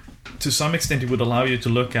 to some extent it would allow you to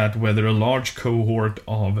look at whether a large cohort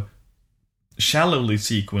of shallowly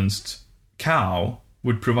sequenced cow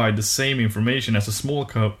would provide the same information as a small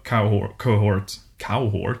cohort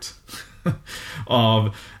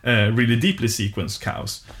of really deeply sequenced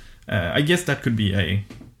cows. I guess that could be a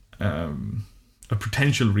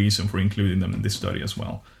potential reason for including them in this study as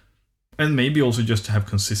well. And maybe also just to have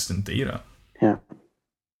consistent data. Yeah,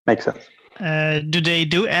 makes sense. Do they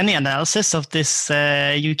do any analysis of this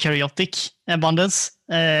eukaryotic abundance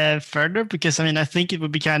further? Because, I mean, I think it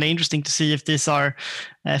would be kind of interesting to see if these are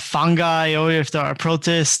fungi or if there are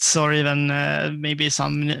protists or even maybe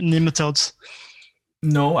some nematodes.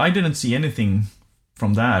 No, I didn't see anything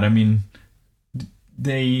from that. I mean,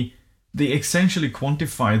 they essentially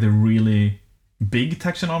quantify the really big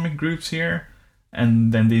taxonomic groups here,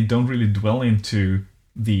 and then they don't really dwell into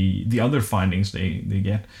the other findings they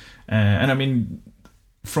get. And I mean,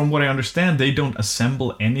 from what I understand, they don't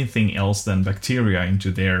assemble anything else than bacteria into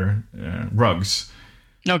their rugs.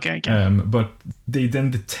 Okay. But they then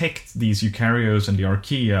detect these eukaryotes and the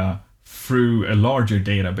archaea through a larger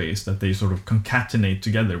database that they sort of concatenate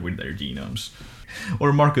together with their genomes.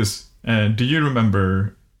 Or Marcus, do you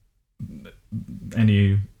remember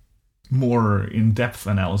any more in-depth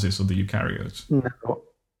analysis of the eukaryotes?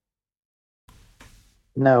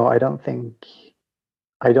 No, I don't think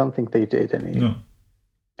they did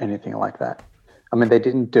anything like that. I mean, they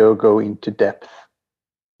didn't go into depth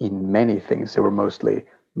in many things. They were mostly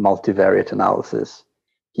multivariate analysis,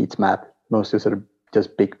 heat map, mostly sort of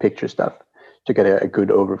just big picture stuff to get a good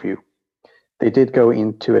overview. They did go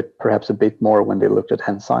into it perhaps a bit more when they looked at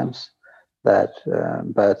enzymes, but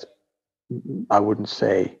I wouldn't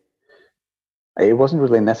say it wasn't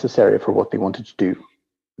really necessary for what they wanted to do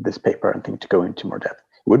with this paper, I think, to go into more depth.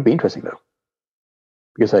 It would be interesting, though,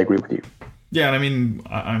 because I agree with you. Yeah, and I mean,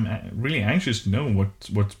 I'm really anxious to know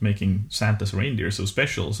what's making Santa's reindeer so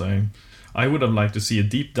special. So I would have liked to see a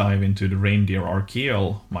deep dive into the reindeer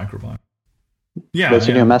archaeal microbiome. Yeah, that's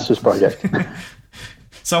your new master's project.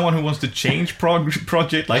 Someone who wants to change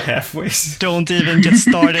project like halfway. Don't even get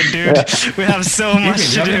started, dude. We have so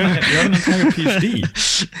much to do. You have an entire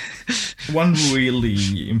PhD. One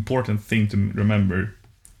really important thing to remember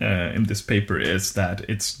in this paper is that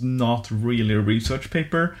it's not really a research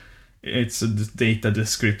paper. It's a data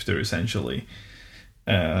descriptor, essentially.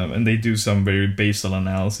 And they do some very basal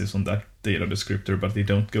analysis on that data descriptor, but they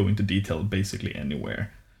don't go into detail basically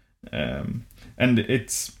anywhere. And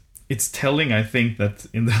it's telling, I think, that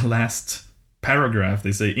in the last paragraph,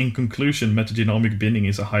 they say, in conclusion, metagenomic binning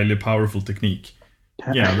is a highly powerful technique.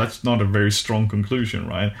 Yeah, that's not a very strong conclusion,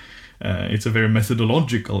 right? It's a very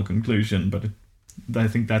methodological conclusion, but I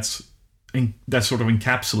think that sort of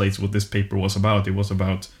encapsulates what this paper was about. It was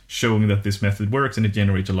about showing that this method works and it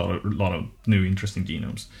generates a lot of new interesting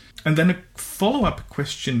genomes. And then a follow-up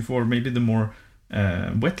question for maybe the more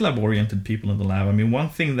wet lab-oriented people in the lab. I mean, one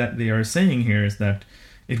thing that they are saying here is that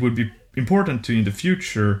it would be important to, in the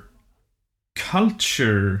future,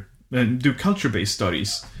 do culture-based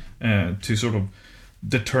studies to sort of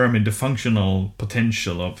determine the functional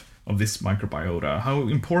potential of this microbiota. How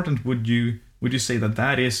important would you say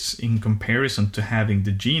that is in comparison to having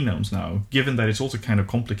the genomes now, given that it's also kind of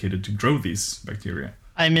complicated to grow these bacteria?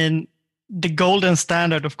 I mean, the golden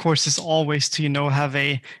standard, of course, is always to, have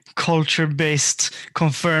a culture-based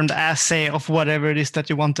confirmed assay of whatever it is that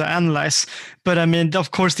you want to analyze. But I mean,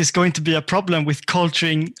 of course, there's going to be a problem with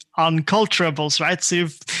culturing unculturables, right? So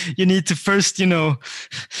you need to first,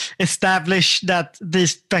 establish that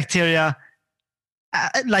these bacteria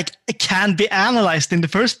it can be analyzed in the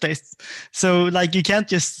first place. So you can't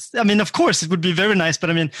just, I mean, of course it would be very nice, but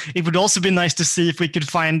I mean, it would also be nice to see if we could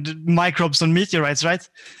find microbes on meteorites, right?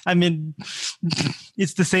 I mean,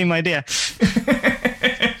 it's the same idea.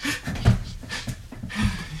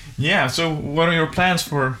 Yeah, so what are your plans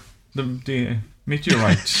for the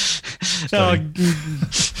meteorite? A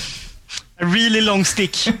really long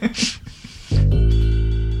stick.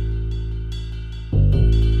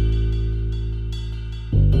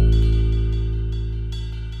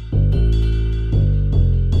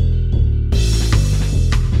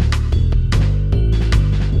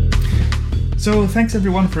 So thanks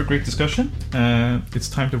everyone for a great discussion. It's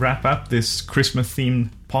time to wrap up this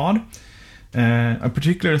Christmas-themed pod. A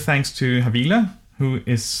particular thanks to Havila,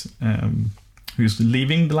 who's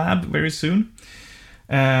leaving the lab very soon.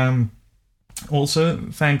 Also,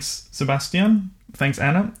 thanks Sebastian, thanks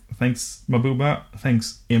Anna, thanks Mabuba,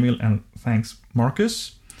 thanks Emil, and thanks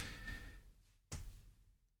Marcus.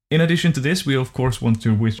 In addition to this, we of course want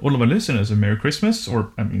to wish all of our listeners a Merry Christmas,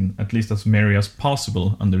 or I mean, at least as merry as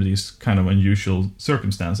possible under these kind of unusual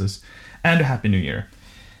circumstances, and a Happy New Year.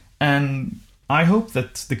 And I hope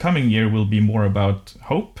that the coming year will be more about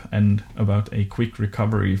hope and about a quick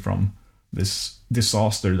recovery from this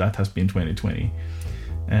disaster that has been 2020.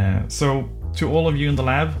 So to all of you in the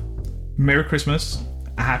lab, Merry Christmas,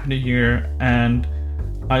 a Happy New Year, and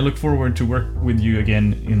I look forward to work with you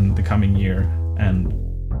again in the coming year, and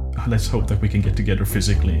let's hope that we can get together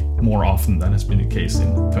physically more often than has been the case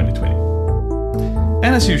in 2020.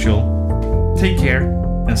 And as usual, take care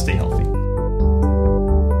and stay healthy.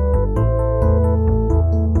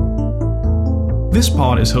 This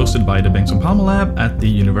pod is hosted by the Bengtsson Palma Lab at the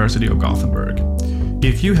University of Gothenburg.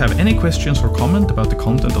 If you have any questions or comment about the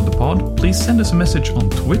content of the pod, please send us a message on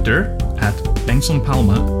Twitter at Bengtsson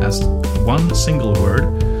Palma as one single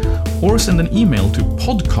word, or send an email to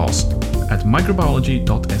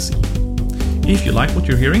podcast@microbiology.se. If you like what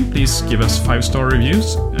you're hearing, please give us 5-star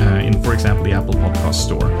reviews in, for example, the Apple Podcast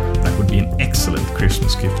Store. That would be an excellent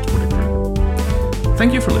Christmas gift for the crew.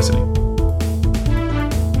 Thank you for listening.